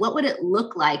posit what would it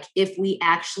look like if we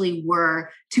actually were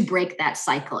to break that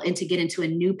cycle and to get into a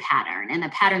new pattern. And the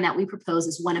pattern that we propose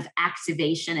is one of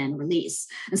activation and release.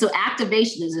 And so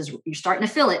activation is you're starting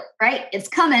to feel it, right? It's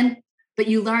coming, but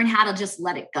you learn how to just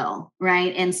let it go,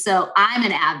 right? And so I'm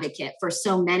an advocate for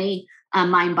so many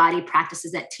mind-body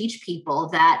practices that teach people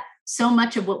that so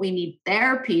much of what we need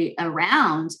therapy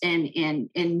around and in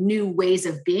new ways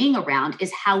of being around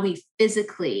is how we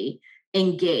physically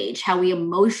engage, how we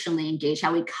emotionally engage,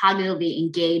 how we cognitively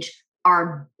engage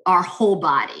our whole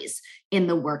bodies in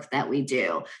the work that we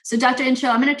do. So Dr. Incho,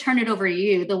 I'm going to turn it over to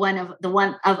you, the one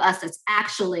of us that's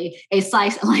actually a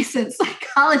licensed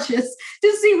psychologist,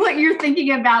 to see what you're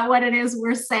thinking about what it is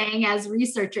we're saying as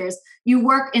researchers. You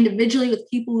work individually with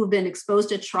people who've been exposed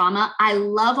to trauma. I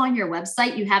love on your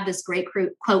website, you have this great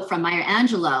quote from Maya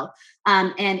Angelou.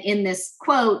 And in this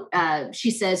quote,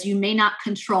 she says, "You may not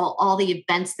control all the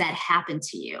events that happen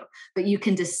to you, but you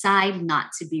can decide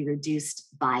not to be reduced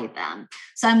by them."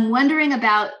 So I'm wondering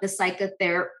about the psychotherapy,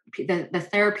 the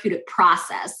therapeutic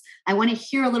process. I want to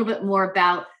hear a little bit more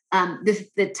about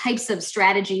the types of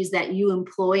strategies that you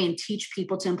employ and teach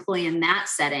people to employ in that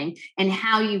setting, and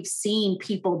how you've seen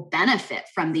people benefit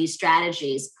from these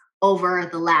strategies over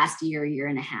the last year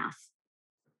and a half.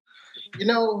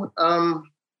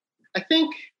 I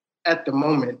think at the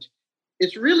moment,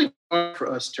 it's really hard for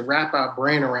us to wrap our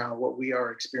brain around what we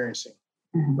are experiencing.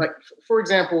 Mm-hmm. Like, for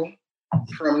example,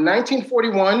 from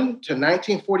 1941 to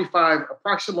 1945,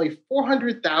 approximately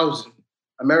 400,000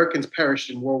 Americans perished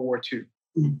in World War II.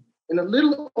 Mm-hmm. In a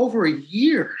little over a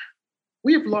year,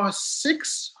 we have lost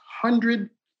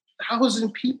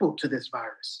 600,000 people to this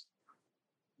virus.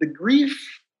 The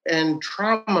grief and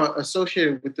trauma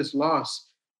associated with this loss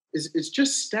is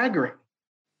just staggering.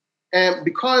 And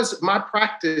because my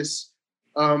practice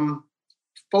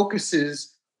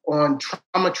focuses on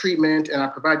trauma treatment, and I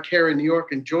provide care in New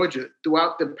York and Georgia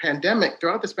throughout this pandemic,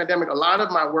 a lot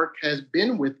of my work has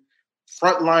been with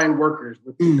frontline workers,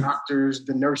 with the doctors,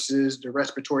 the nurses, the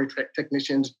respiratory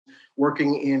technicians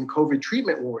working in COVID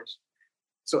treatment wards.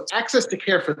 So access to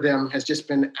care for them has just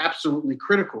been absolutely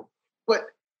critical. But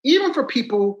even for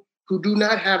people who do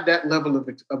not have that level of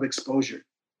exposure,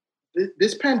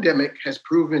 this pandemic has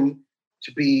proven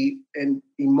to be an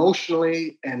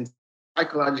emotionally and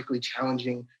psychologically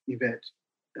challenging event.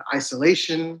 The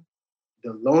isolation,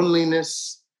 the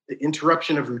loneliness, the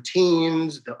interruption of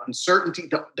routines, the uncertainty,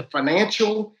 the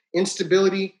financial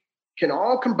instability can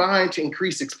all combine to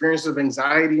increase experiences of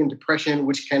anxiety and depression,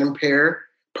 which can impair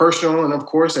personal and, of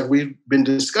course, as we've been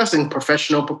discussing,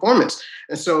 professional performance.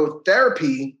 And so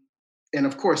therapy, and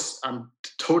of course, I'm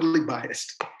totally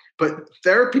biased, but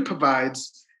therapy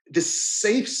provides this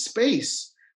safe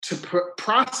space to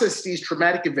process these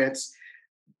traumatic events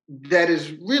that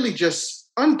is really just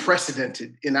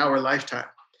unprecedented in our lifetime.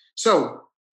 So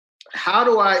how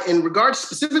do I,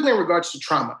 specifically in regards to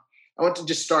trauma, I want to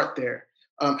just start there.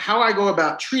 How I go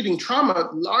about treating trauma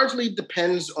largely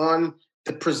depends on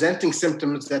the presenting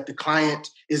symptoms that the client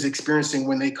is experiencing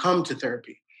when they come to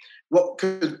therapy.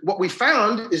 What we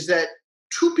found is that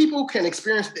two people can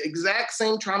experience the exact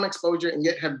same trauma exposure and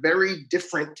yet have very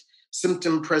different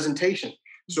symptom presentation.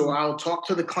 So I'll talk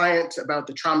to the client about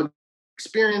the trauma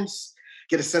experience,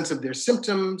 get a sense of their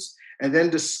symptoms, and then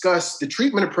discuss the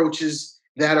treatment approaches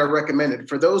that are recommended.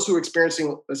 For those who are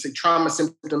experiencing, let's say, trauma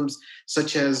symptoms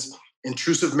such as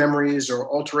intrusive memories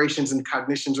or alterations in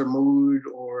cognitions or mood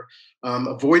or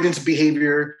avoidance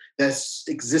behavior that's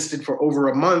existed for over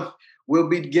a month, we'll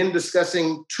begin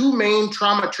discussing two main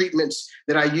trauma treatments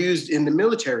that I used in the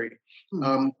military.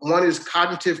 One is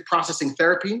cognitive processing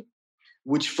therapy,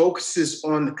 which focuses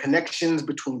on the connections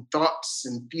between thoughts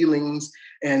and feelings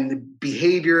and the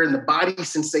behavior and the body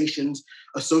sensations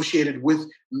associated with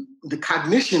the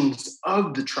cognitions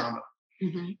of the trauma.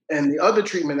 And the other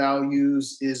treatment I'll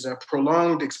use is a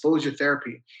prolonged exposure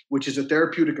therapy, which is a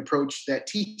therapeutic approach that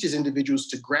teaches individuals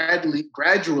to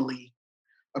gradually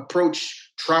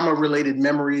approach trauma-related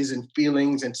memories and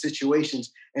feelings and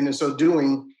situations, and in so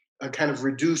doing, kind of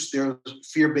reduce their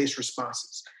fear-based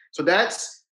responses. So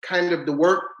that's kind of the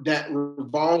work that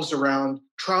revolves around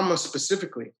trauma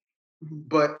specifically,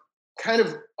 but kind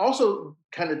of also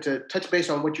to touch base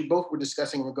on what you both were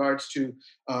discussing in regards to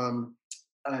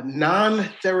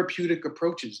non-therapeutic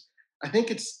approaches. I think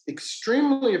it's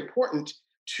extremely important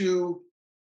to,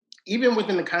 even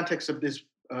within the context of this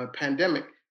pandemic,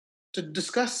 to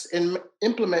discuss and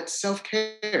implement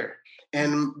self-care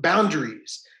and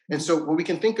boundaries. And so when we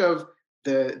can think of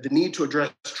the need to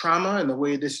address trauma and the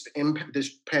way this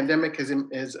pandemic has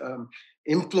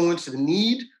influenced the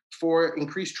need for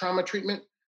increased trauma treatment,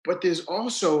 but there's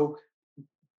also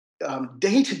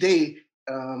day-to-day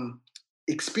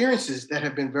experiences that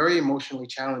have been very emotionally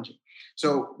challenging.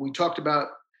 So we talked about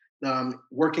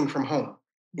working from home.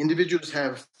 Individuals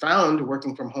have found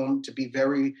working from home to be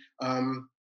very,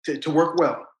 to work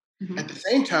well. At the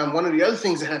same time, one of the other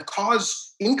things that have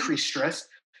caused increased stress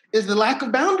is the lack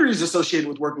of boundaries associated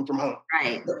with working from home.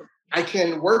 Right. I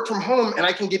can work from home and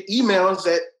I can get emails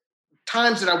at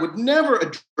times that I would never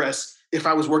address if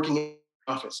I was working in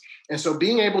the office. And so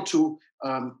being able to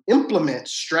implement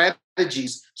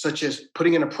strategies such as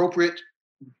putting in appropriate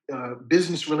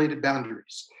business-related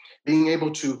boundaries, being able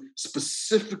to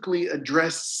specifically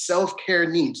address self-care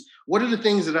needs. What are the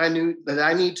things that I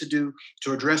need to do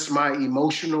to address my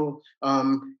emotional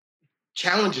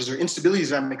challenges or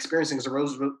instabilities I'm experiencing as a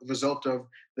result of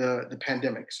the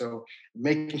pandemic? So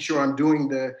making sure I'm doing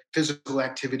the physical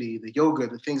activity, the yoga,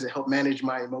 the things that help manage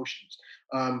my emotions,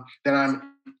 that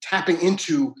I'm tapping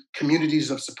into communities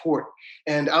of support.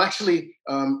 And I'll actually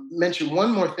mention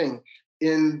one more thing.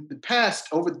 In the past,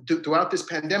 throughout this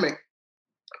pandemic,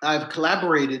 I've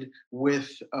collaborated with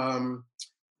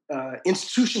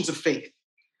institutions of faith.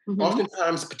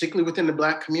 Oftentimes, particularly within the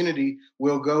Black community,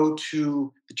 we'll go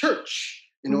to the church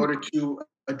in order to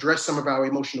address some of our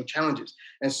emotional challenges.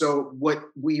 And so what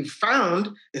we've found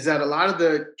is that a lot of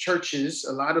the churches,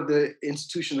 a lot of the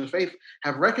institutions of faith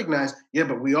have recognized,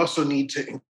 but we also need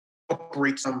to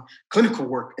incorporate some clinical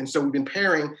work. And so we've been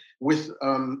pairing with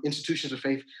institutions of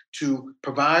faith to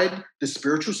provide the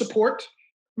spiritual support,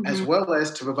 as well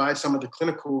as to provide some of the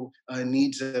clinical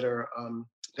needs that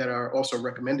are also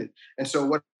recommended. And so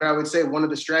what I would say, one of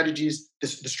the strategies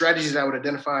I would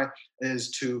identify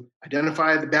is to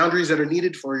identify the boundaries that are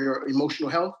needed for your emotional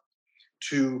health,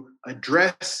 to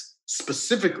address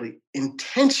specifically,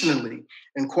 intentionally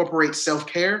incorporate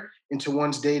self-care into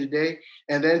one's day-to-day,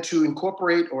 and then to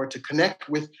incorporate or to connect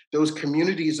with those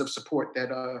communities of support that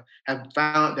have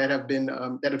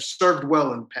served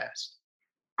well in the past.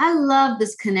 I love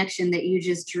this connection that you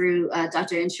just drew,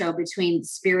 Dr. Enshow, between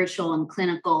spiritual and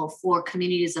clinical for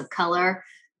communities of color,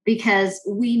 because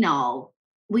we know,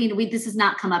 this has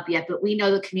not come up yet, but we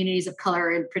know the communities of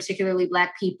color, and particularly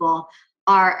Black people,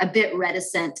 are a bit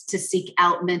reticent to seek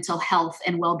out mental health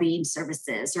and well-being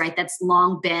services, right? That's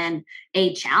long been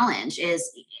a challenge. Is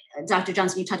Dr.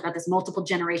 Johnson, you talked about this multiple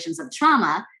generations of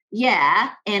trauma.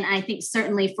 Yeah. And I think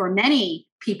certainly for many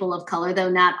people of color, though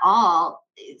not all,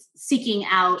 seeking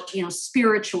out,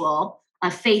 spiritual,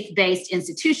 faith-based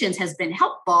institutions has been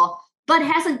helpful, but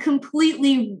hasn't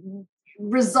completely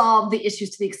resolved the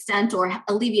issues to the extent or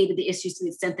alleviated the issues to the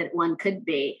extent that one could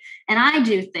be. And I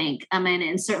do think,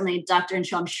 and certainly Dr.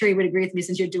 Enshow, I'm sure you would agree with me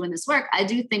since you're doing this work, I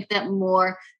do think that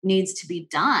more needs to be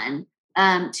done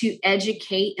to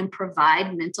educate and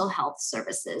provide mental health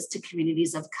services to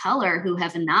communities of color who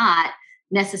have not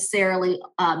necessarily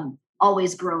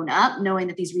always grown up knowing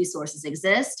that these resources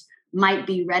exist, might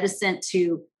be reticent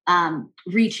to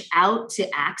reach out to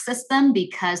access them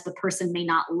because the person may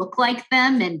not look like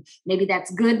them. And maybe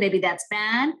that's good, maybe that's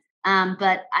bad.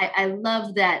 But I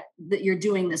love that you're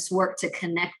doing this work to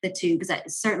connect the two, because I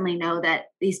certainly know that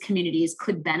these communities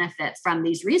could benefit from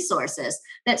these resources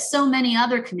that so many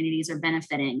other communities are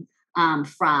benefiting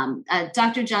from.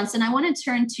 Dr. Johnson, I want to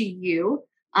turn to you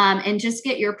and just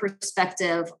get your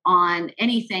perspective on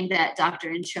anything that Dr.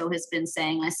 Incho has been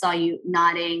saying. I saw you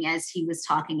nodding as he was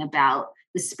talking about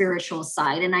the spiritual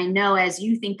side. And I know as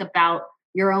you think about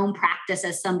your own practice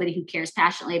as somebody who cares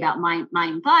passionately about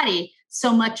mind, body,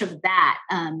 so much of that,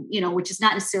 which is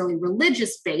not necessarily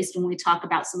religious based when we talk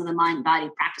about some of the mind, body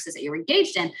practices that you're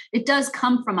engaged in, it does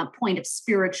come from a point of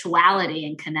spirituality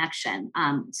and connection.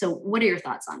 So what are your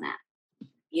thoughts on that?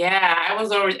 Yeah,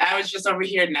 I was just over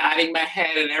here nodding my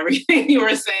head and everything you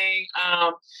were saying,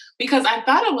 because I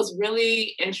thought it was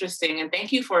really interesting. And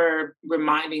thank you for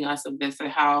reminding us of this, and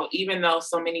how even though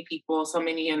so many people, so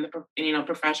many in the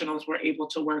professionals were able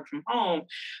to work from home,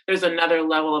 there's another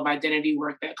level of identity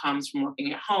work that comes from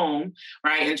working at home,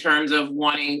 right? In terms of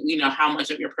wanting, how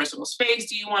much of your personal space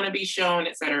do you want to be shown,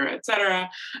 et cetera,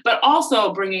 but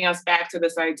also bringing us back to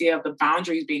this idea of the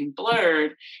boundaries being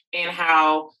blurred, and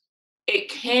how it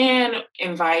can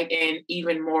invite in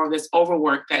even more of this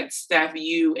overwork that Steph,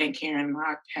 you and Karen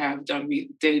Locke have done.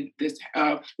 We did this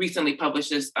recently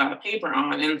published this paper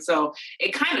on, and so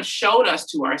it kind of showed us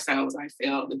to ourselves. I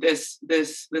feel that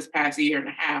this past year and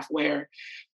a half, where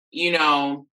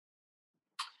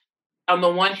on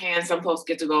the one hand, some folks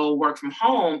get to go work from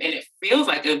home, and it feels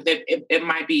like it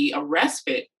might be a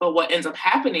respite, but what ends up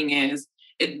happening is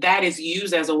that is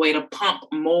used as a way to pump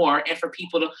more, and for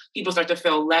people start to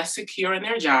feel less secure in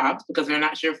their jobs because they're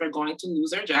not sure if they're going to lose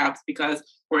their jobs because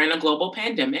we're in a global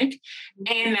pandemic.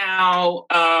 And now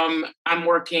I'm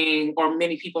working, or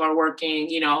many people are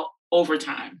working,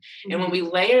 overtime. Mm-hmm. And when we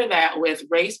layer that with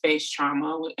race-based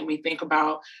trauma, and we think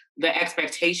about the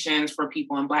expectations for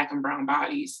people in Black and brown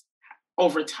bodies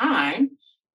over time,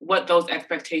 what those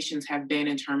expectations have been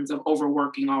in terms of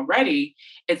overworking already,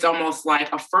 it's almost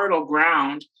like a fertile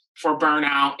ground for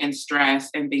burnout and stress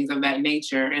and things of that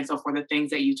nature. And so for the things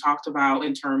that you talked about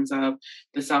in terms of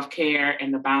the self-care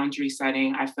and the boundary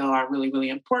setting, I feel are really, really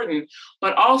important.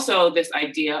 But also this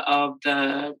idea of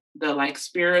the like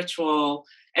spiritual,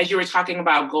 as you were talking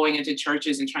about going into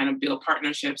churches and trying to build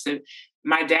partnerships.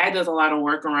 My dad does a lot of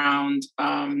work around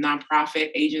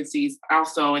nonprofit agencies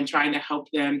also, and trying to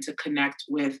help them to connect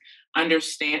with,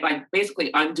 understand, like basically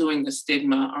undoing the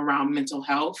stigma around mental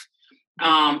health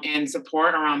and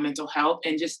support around mental health.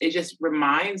 And it just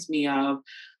reminds me of,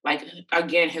 like,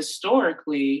 again,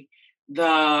 historically,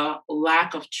 the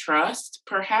lack of trust,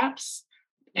 perhaps,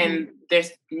 and there's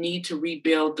need to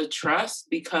rebuild the trust,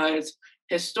 because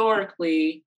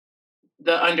historically,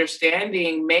 the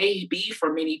understanding may be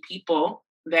for many people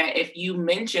that if you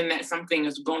mention that something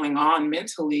is going on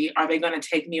mentally, are they going to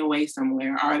take me away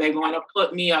somewhere? Are they going to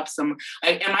put me up some,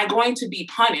 like, am I going to be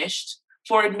punished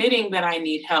for admitting that I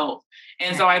need help?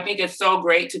 And so I think it's so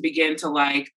great to begin to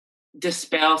like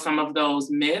dispel some of those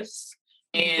myths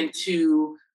and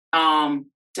to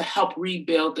help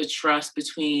rebuild the trust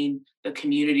between the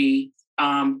community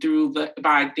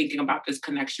by thinking about this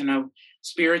connection of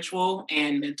spiritual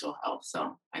and mental health.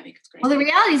 So I think it's great. Well, the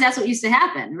reality is that's what used to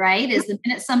happen, right? Is the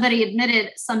minute somebody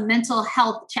admitted some mental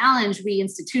health challenge, we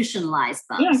institutionalized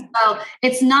them. Yeah. So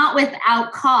it's not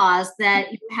without cause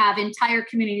that you have entire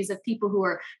communities of people who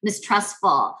are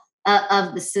mistrustful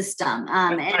of the system.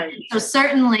 And so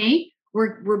certainly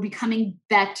we're becoming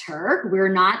better.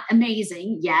 We're not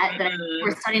amazing yet, but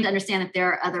we're starting to understand that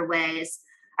there are other ways.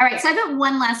 All right, so I've got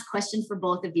one last question for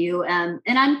both of you, and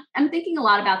I'm thinking a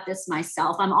lot about this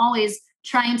myself. I'm always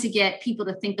trying to get people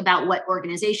to think about what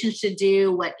organizations should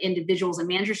do, what individuals and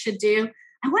managers should do.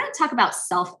 I want to talk about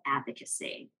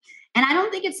self-advocacy. And I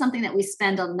don't think it's something that we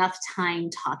spend enough time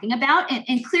talking about.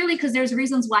 And clearly, because there's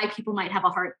reasons why people might have a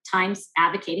hard time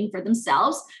advocating for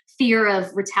themselves, fear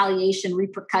of retaliation,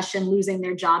 repercussion, losing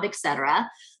their job, et cetera.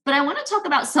 But I want to talk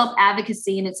about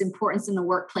self-advocacy and its importance in the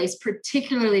workplace,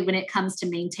 particularly when it comes to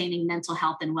maintaining mental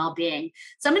health and well-being.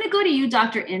 So I'm going to go to you,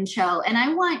 Dr. Incho, and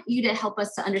I want you to help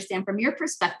us to understand from your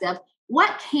perspective,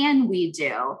 what can we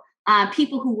do?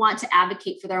 People who want to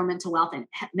advocate for their own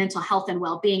mental health and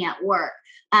well-being at work.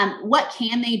 What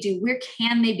can they do? Where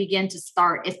can they begin to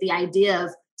start if the idea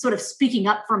of sort of speaking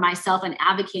up for myself and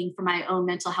advocating for my own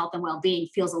mental health and well-being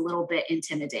feels a little bit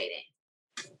intimidating?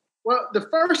 Well, the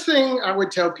first thing I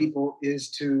would tell people is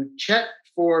to check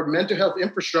for mental health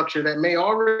infrastructure that may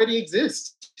already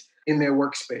exist in their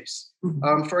workspace.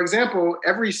 Mm-hmm. For example,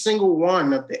 every single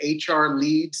one of the HR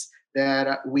leads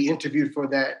that we interviewed for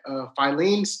that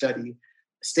Filene study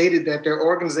stated that their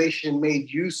organization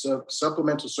made use of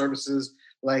supplemental services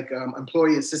like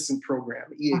Employee Assistance Program,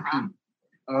 EAP.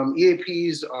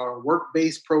 EAPs are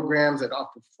work-based programs that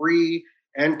offer free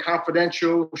and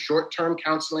confidential short-term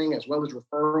counseling as well as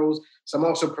referrals. Some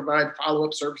also provide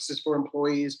follow-up services for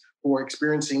employees who are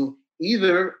experiencing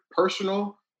either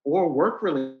personal or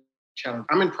work-related challenges.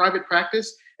 I'm in private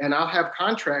practice, and I'll have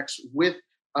contracts with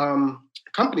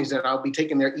companies that I'll be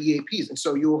taking their EAPs. And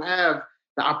so you'll have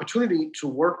the opportunity to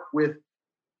work with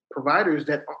providers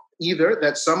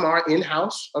that some are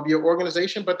in-house of your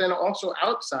organization, but then also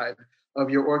outside of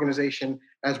your organization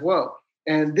as well.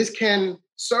 And this can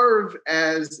serve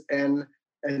as an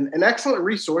excellent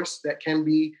resource that can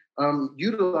be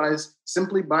utilized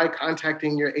simply by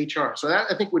contacting your HR. So that,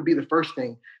 I think, would be the first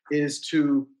thing, is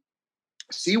to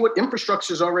see what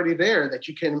infrastructure is already there that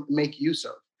you can make use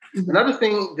of. Another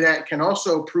thing that can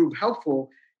also prove helpful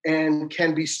and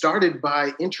can be started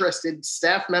by interested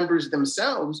staff members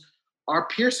themselves are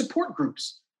peer support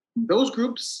groups.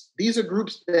 These are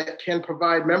groups that can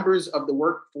provide members of the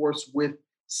workforce with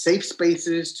safe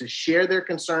spaces to share their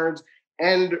concerns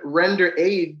and render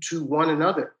aid to one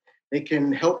another. They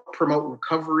can help promote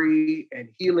recovery and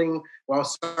healing while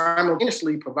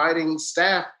simultaneously providing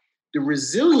staff the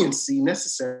resiliency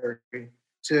necessary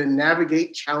to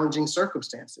navigate challenging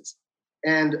circumstances.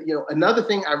 And another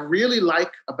thing I really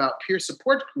like about peer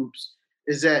support groups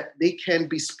is that they can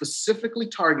be specifically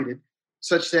targeted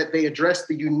such that they address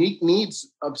the unique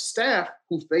needs of staff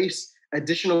who face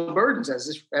additional burdens,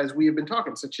 as we have been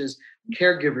talking, such as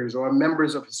caregivers or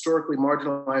members of historically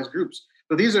marginalized groups.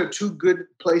 So these are two good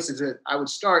places that I would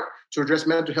start to address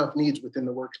mental health needs within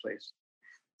the workplace.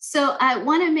 So I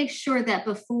want to make sure that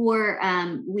before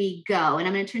we go, and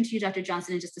I'm going to turn to you, Dr.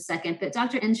 Johnson, in just a second, but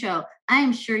Dr. Ensho, I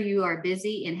am sure you are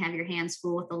busy and have your hands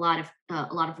full with a lot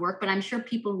of work, but I'm sure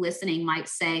people listening might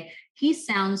say, he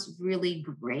sounds really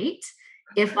great.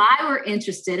 If I were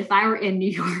in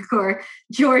New York or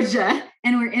Georgia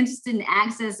and were interested in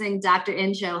accessing Dr.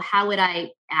 Ensho, how would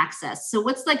I access? So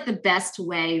what's like the best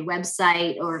way,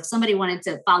 website, or if somebody wanted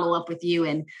to follow up with you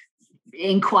and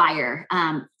inquire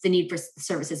the need for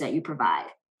services that you provide?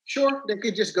 Sure. They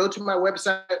could just go to my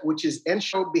website, which is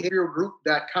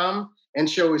enshobehavioralgroup.com.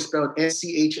 Ensho is spelled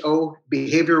NCHO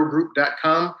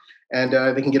behavioralgroup.com.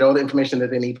 And they can get all the information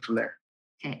that they need from there.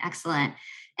 Okay, excellent.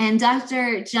 And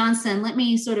Dr. Johnson, let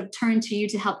me sort of turn to you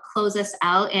to help close us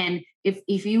out. And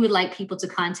if you would like people to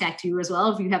contact you as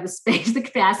well, if you have the space, the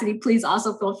capacity, please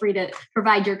also feel free to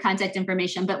provide your contact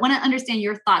information. But want to understand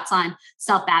your thoughts on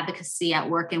self-advocacy at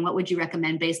work, and what would you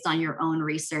recommend based on your own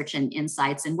research and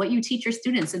insights and what you teach your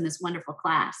students in this wonderful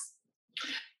class?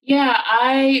 Yeah,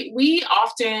 we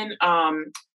often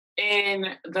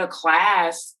in the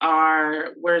class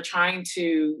we're trying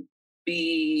to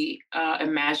be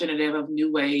imaginative of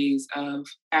new ways of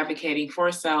advocating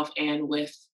for self and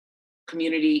with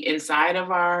community inside of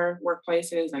our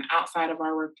workplaces and outside of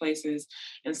our workplaces.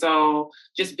 And so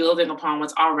just building upon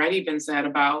what's already been said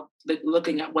about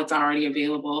looking at what's already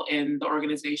available in the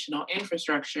organizational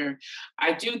infrastructure,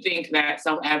 I do think that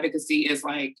self-advocacy is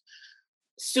like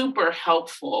super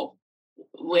helpful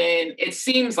when it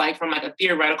seems like, from like a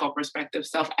theoretical perspective,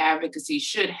 self-advocacy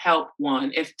should help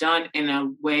one, if done in a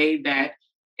way that,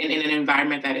 in an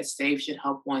environment that is safe, should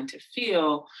help one to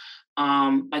feel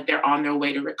like they're on their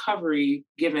way to recovery,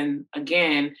 given,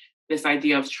 again, this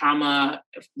idea of trauma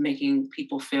making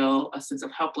people feel a sense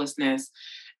of helplessness.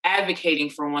 Advocating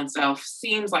for oneself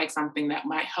seems like something that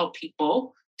might help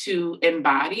people to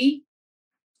embody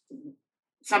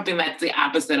something that's the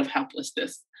opposite of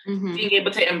helplessness. Mm-hmm. Being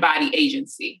able to embody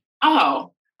agency.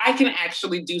 Oh, I can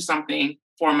actually do something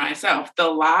for myself. The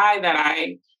lie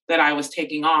that I was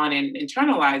taking on and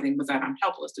internalizing was that I'm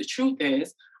helpless. The truth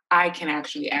is, I can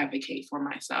actually advocate for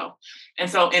myself. And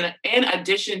so in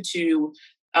addition to,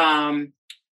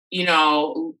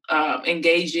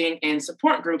 engaging in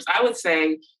support groups, I would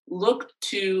say look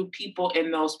to people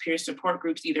in those peer support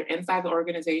groups, either inside the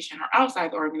organization or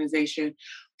outside the organization,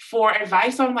 for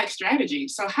advice on like strategy.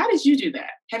 So how did you do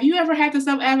that? Have you ever had to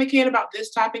self-advocate about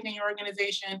this topic in your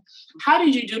organization? How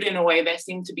did you do it in a way that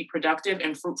seemed to be productive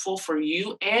and fruitful for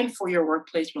you and for your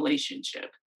workplace relationship?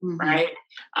 Mm-hmm. Right?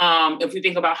 If we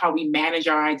think about how we manage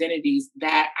our identities,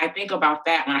 that I think about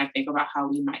that when I think about how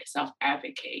we might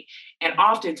self-advocate. And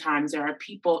oftentimes there are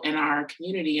people in our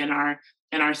community, in our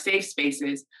safe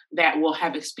spaces, that will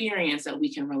have experience that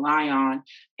we can rely on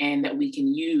and that we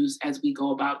can use as we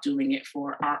go about doing it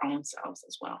for our own selves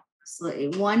as well.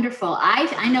 Absolutely wonderful.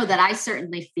 I know that I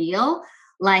certainly feel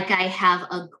like I have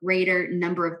a greater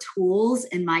number of tools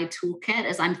in my toolkit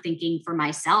as I'm thinking for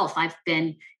myself. I've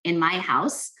been in my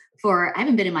house I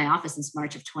haven't been in my office since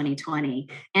March of 2020.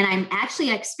 And I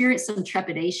experienced some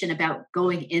trepidation about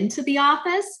going into the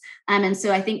office. And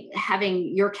so I think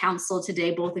having your counsel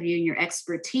today, both of you, and your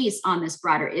expertise on this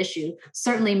broader issue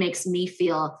certainly makes me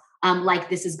feel like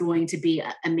this is going to be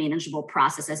a manageable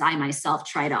process as I myself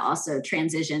try to also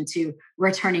transition to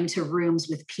returning to rooms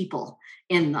with people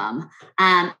in them.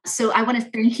 So I want to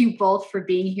thank you both for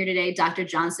being here today, Dr.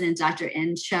 Johnson and Dr.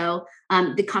 Cho.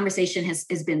 The conversation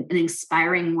has been an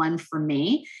inspiring one for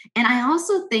me. And I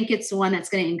also think it's one that's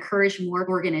going to encourage more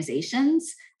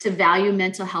organizations to value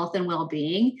mental health and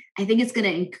well-being. I think it's going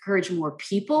to encourage more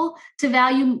people to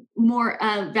value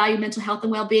mental health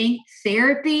and well-being,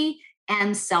 therapy,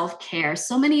 and self-care.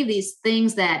 So many of these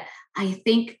things that I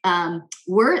think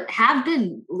have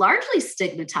been largely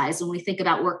stigmatized when we think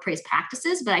about workplace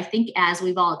practices. But I think as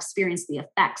we've all experienced the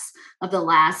effects of the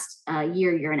last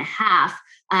year and a half,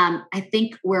 I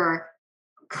think we're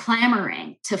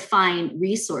clamoring to find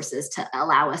resources to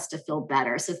allow us to feel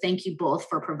better. So thank you both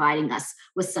for providing us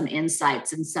with some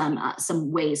insights and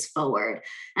some ways forward.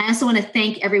 I also want to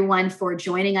thank everyone for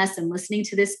joining us and listening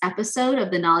to this episode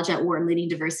of the Knowledge at Wharton Leading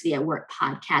Diversity at Work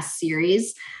podcast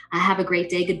series. Have a great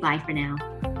day. Goodbye for now.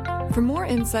 For more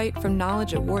insight from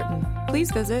Knowledge at Wharton,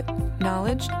 please visit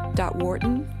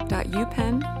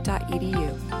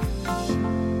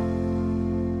knowledge.wharton.upenn.edu.